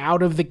immediately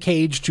out of the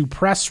cage to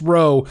press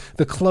row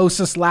the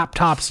closest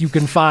laptops you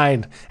can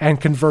find and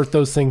convert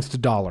those things to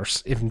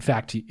dollars, if in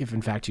fact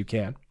you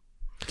can.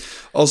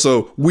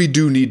 Also, we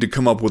do need to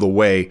come up with a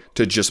way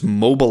to just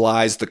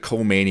mobilize the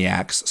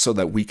co-maniacs so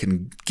that we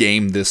can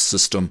game this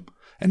system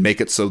and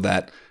make it so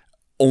that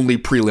only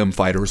prelim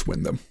fighters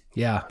win them.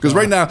 Yeah. Because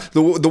right now,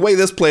 the way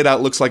this played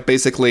out looks like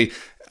basically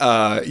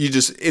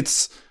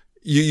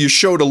you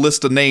showed a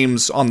list of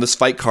names on this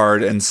fight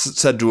card and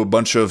said to a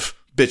bunch of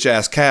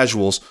bitch-ass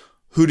casuals,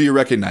 who do you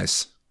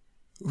recognize?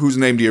 Whose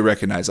name do you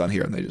recognize on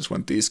here? And they just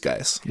went, these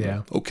guys.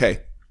 Yeah.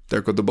 Okay.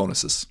 There go the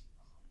bonuses.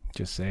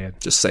 Just saying.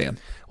 Just saying.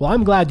 Well,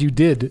 I'm glad you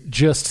did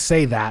just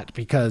say that,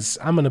 because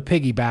I'm going to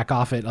piggyback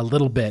off it a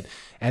little bit.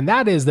 And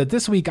that is that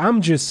this week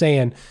I'm just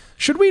saying,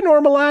 should we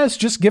normalize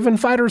just giving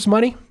fighters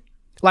money?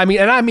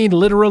 I mean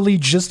literally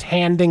just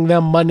handing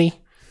them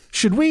money.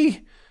 Should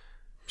we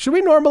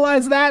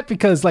normalize that?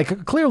 Because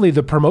like clearly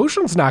the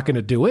promotion's not going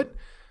to do it.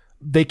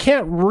 They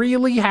can't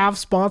really have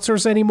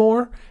sponsors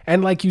anymore.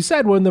 And like you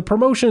said, when the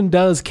promotion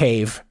does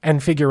cave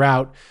and figure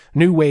out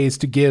new ways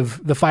to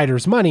give the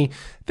fighters money,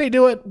 they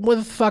do it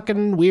with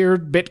fucking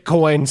weird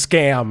Bitcoin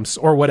scams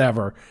or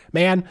whatever.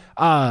 Man,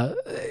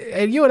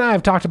 and you and I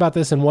have talked about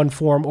this in one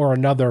form or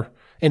another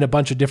in a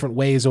bunch of different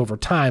ways over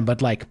time,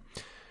 but like,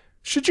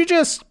 should you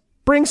just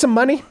bring some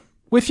money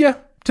with you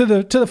to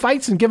the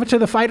fights and give it to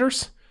the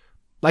fighters?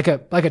 Like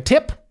a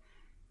tip?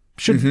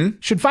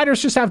 Should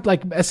fighters just have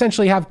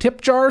essentially have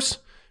tip jars?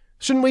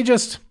 Shouldn't we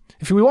just,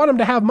 if we want them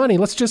to have money,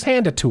 let's just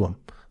hand it to them.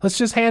 Let's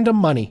just hand them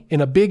money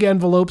in a big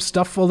envelope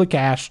stuffed full of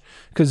cash,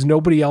 because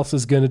nobody else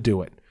is going to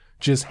do it.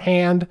 Just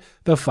hand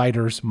the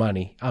fighters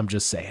money. I'm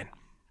just saying.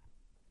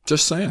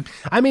 Just saying.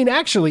 I mean,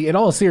 actually, in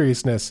all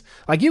seriousness,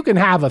 like you can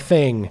have a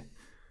thing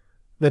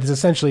that is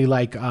essentially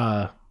like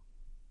a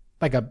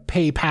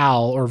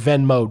PayPal or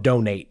Venmo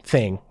donate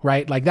thing,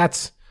 right? Like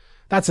that's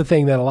a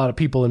thing that a lot of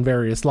people in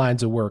various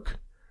lines of work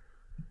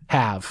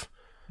have.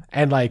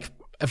 And like,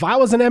 if I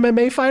was an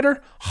MMA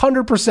fighter,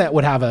 100%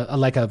 would have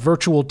a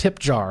virtual tip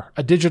jar,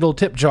 a digital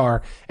tip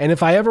jar. And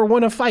if I ever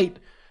won a fight,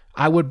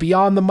 I would be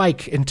on the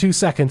mic in 2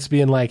 seconds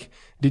being like,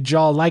 did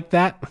y'all like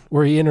that?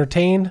 Were you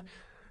entertained?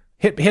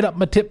 Hit up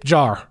my tip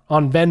jar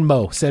on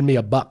Venmo. Send me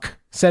 $1.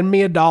 Send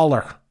me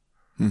 $1.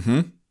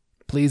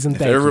 Please and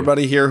thank you. If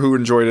everybody here who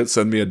enjoyed it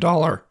send me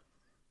 $1,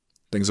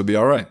 things will be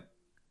all right.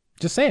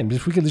 Just saying,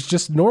 if we could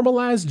just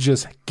normalize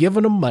just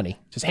giving them money.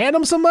 Just hand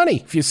them some money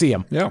if you see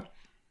them. Yeah.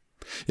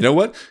 You know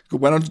what?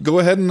 Why don't go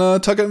ahead and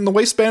tuck it in the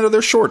waistband of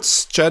their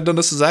shorts. Chad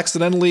Dundas has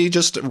accidentally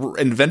just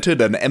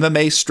invented an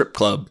MMA strip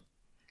club.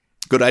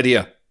 Good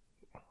idea.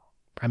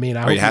 I mean,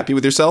 are you happy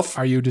with yourself?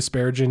 Are you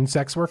disparaging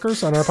sex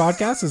workers on our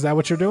podcast? Is that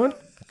what you're doing?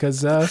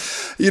 Because,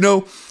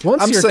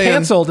 once you're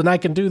canceled and I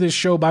can do this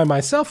show by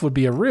myself would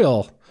be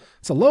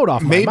it's a load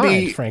off my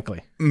mind,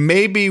 frankly.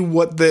 Maybe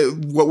what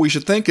we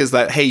should think is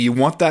that, hey, you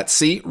want that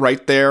seat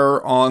right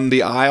there on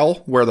the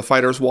aisle where the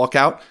fighters walk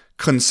out?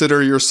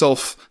 Consider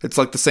yourself, it's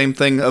like the same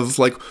thing of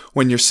like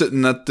when you're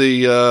sitting at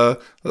the,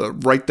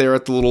 right there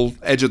at the little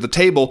edge of the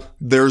table,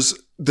 there's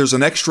there's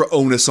an extra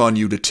onus on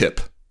you to tip.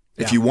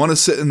 If you want to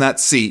sit in that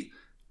seat,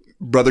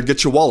 brother,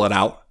 get your wallet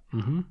out.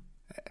 Mm-hmm.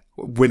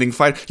 Winning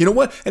fight. You know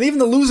what? And even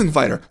the losing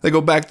fighter, they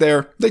go back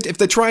there. If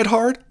they tried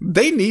hard,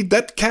 they need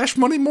that cash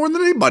money more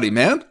than anybody,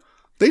 man.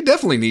 They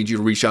definitely need you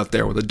to reach out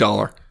there with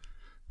 $1,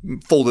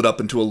 fold it up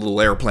into a little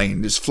airplane,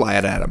 and just fly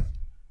it at them.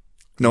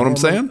 Know what I'm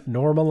saying?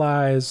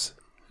 Normalize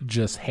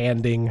just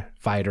handing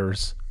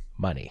fighters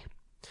money.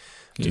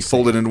 You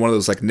fold it into one of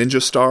those like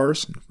ninja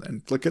stars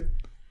and flick it.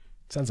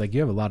 Sounds like you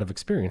have a lot of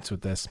experience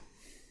with this.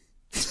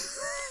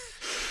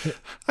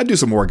 I do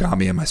some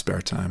origami in my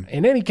spare time.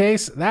 In any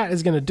case, that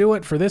is going to do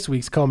it for this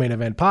week's Co-Main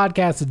Event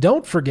podcast.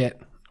 Don't forget,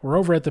 we're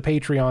over at the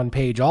Patreon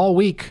page all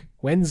week.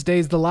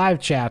 Wednesday's the live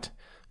chat.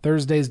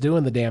 Thursday's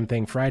doing the damn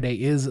thing.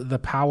 Friday is the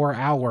power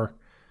hour.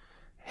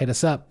 Hit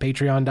us up,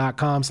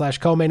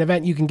 patreon.com/co-main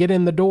event. You can get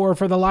in the door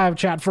for the live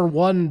chat for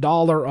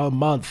 $1 a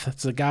month.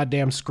 It's a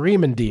goddamn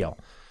screaming deal.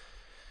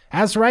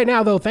 As for right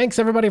now, though, thanks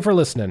everybody for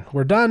listening.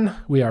 We're done.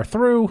 We are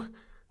through.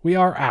 We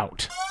are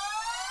out.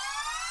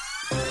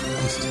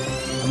 Just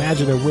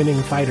imagine a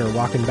winning fighter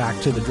walking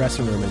back to the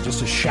dressing room and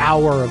just a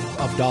shower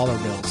of dollar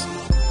bills.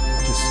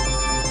 Just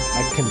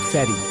like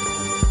confetti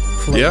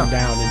floating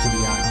down into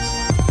the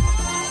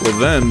aisles. Well,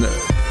 then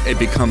it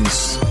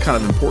becomes kind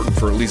of important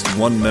for at least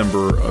one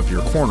member of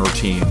your corner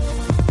team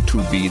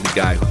to be the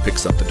guy who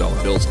picks up the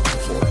dollar bills off the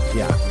floor.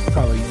 Yeah,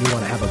 probably you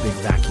want to have a big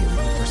vacuum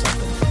or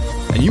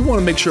something. And you want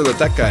to make sure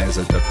that guy is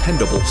a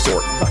dependable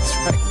sort. That's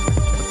right.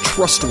 A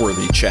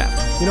trustworthy chap.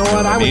 You know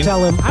what? I would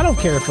tell him, I don't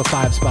care if a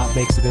 5 spot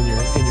makes it in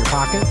your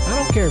pocket. I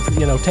don't care if,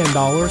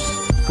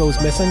 $10 goes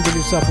missing. Give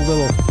yourself a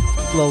little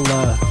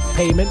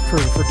payment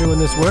for doing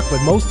this work,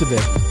 but most of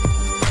it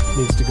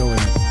needs to go in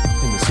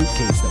the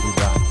suitcase that we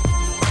brought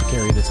to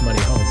carry this money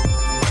home.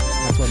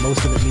 That's what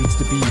most of it needs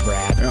to be,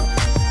 Brad.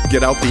 Yeah.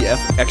 Get out the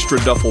extra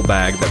duffel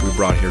bag that we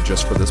brought here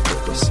just for this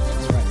purpose.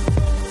 That's right.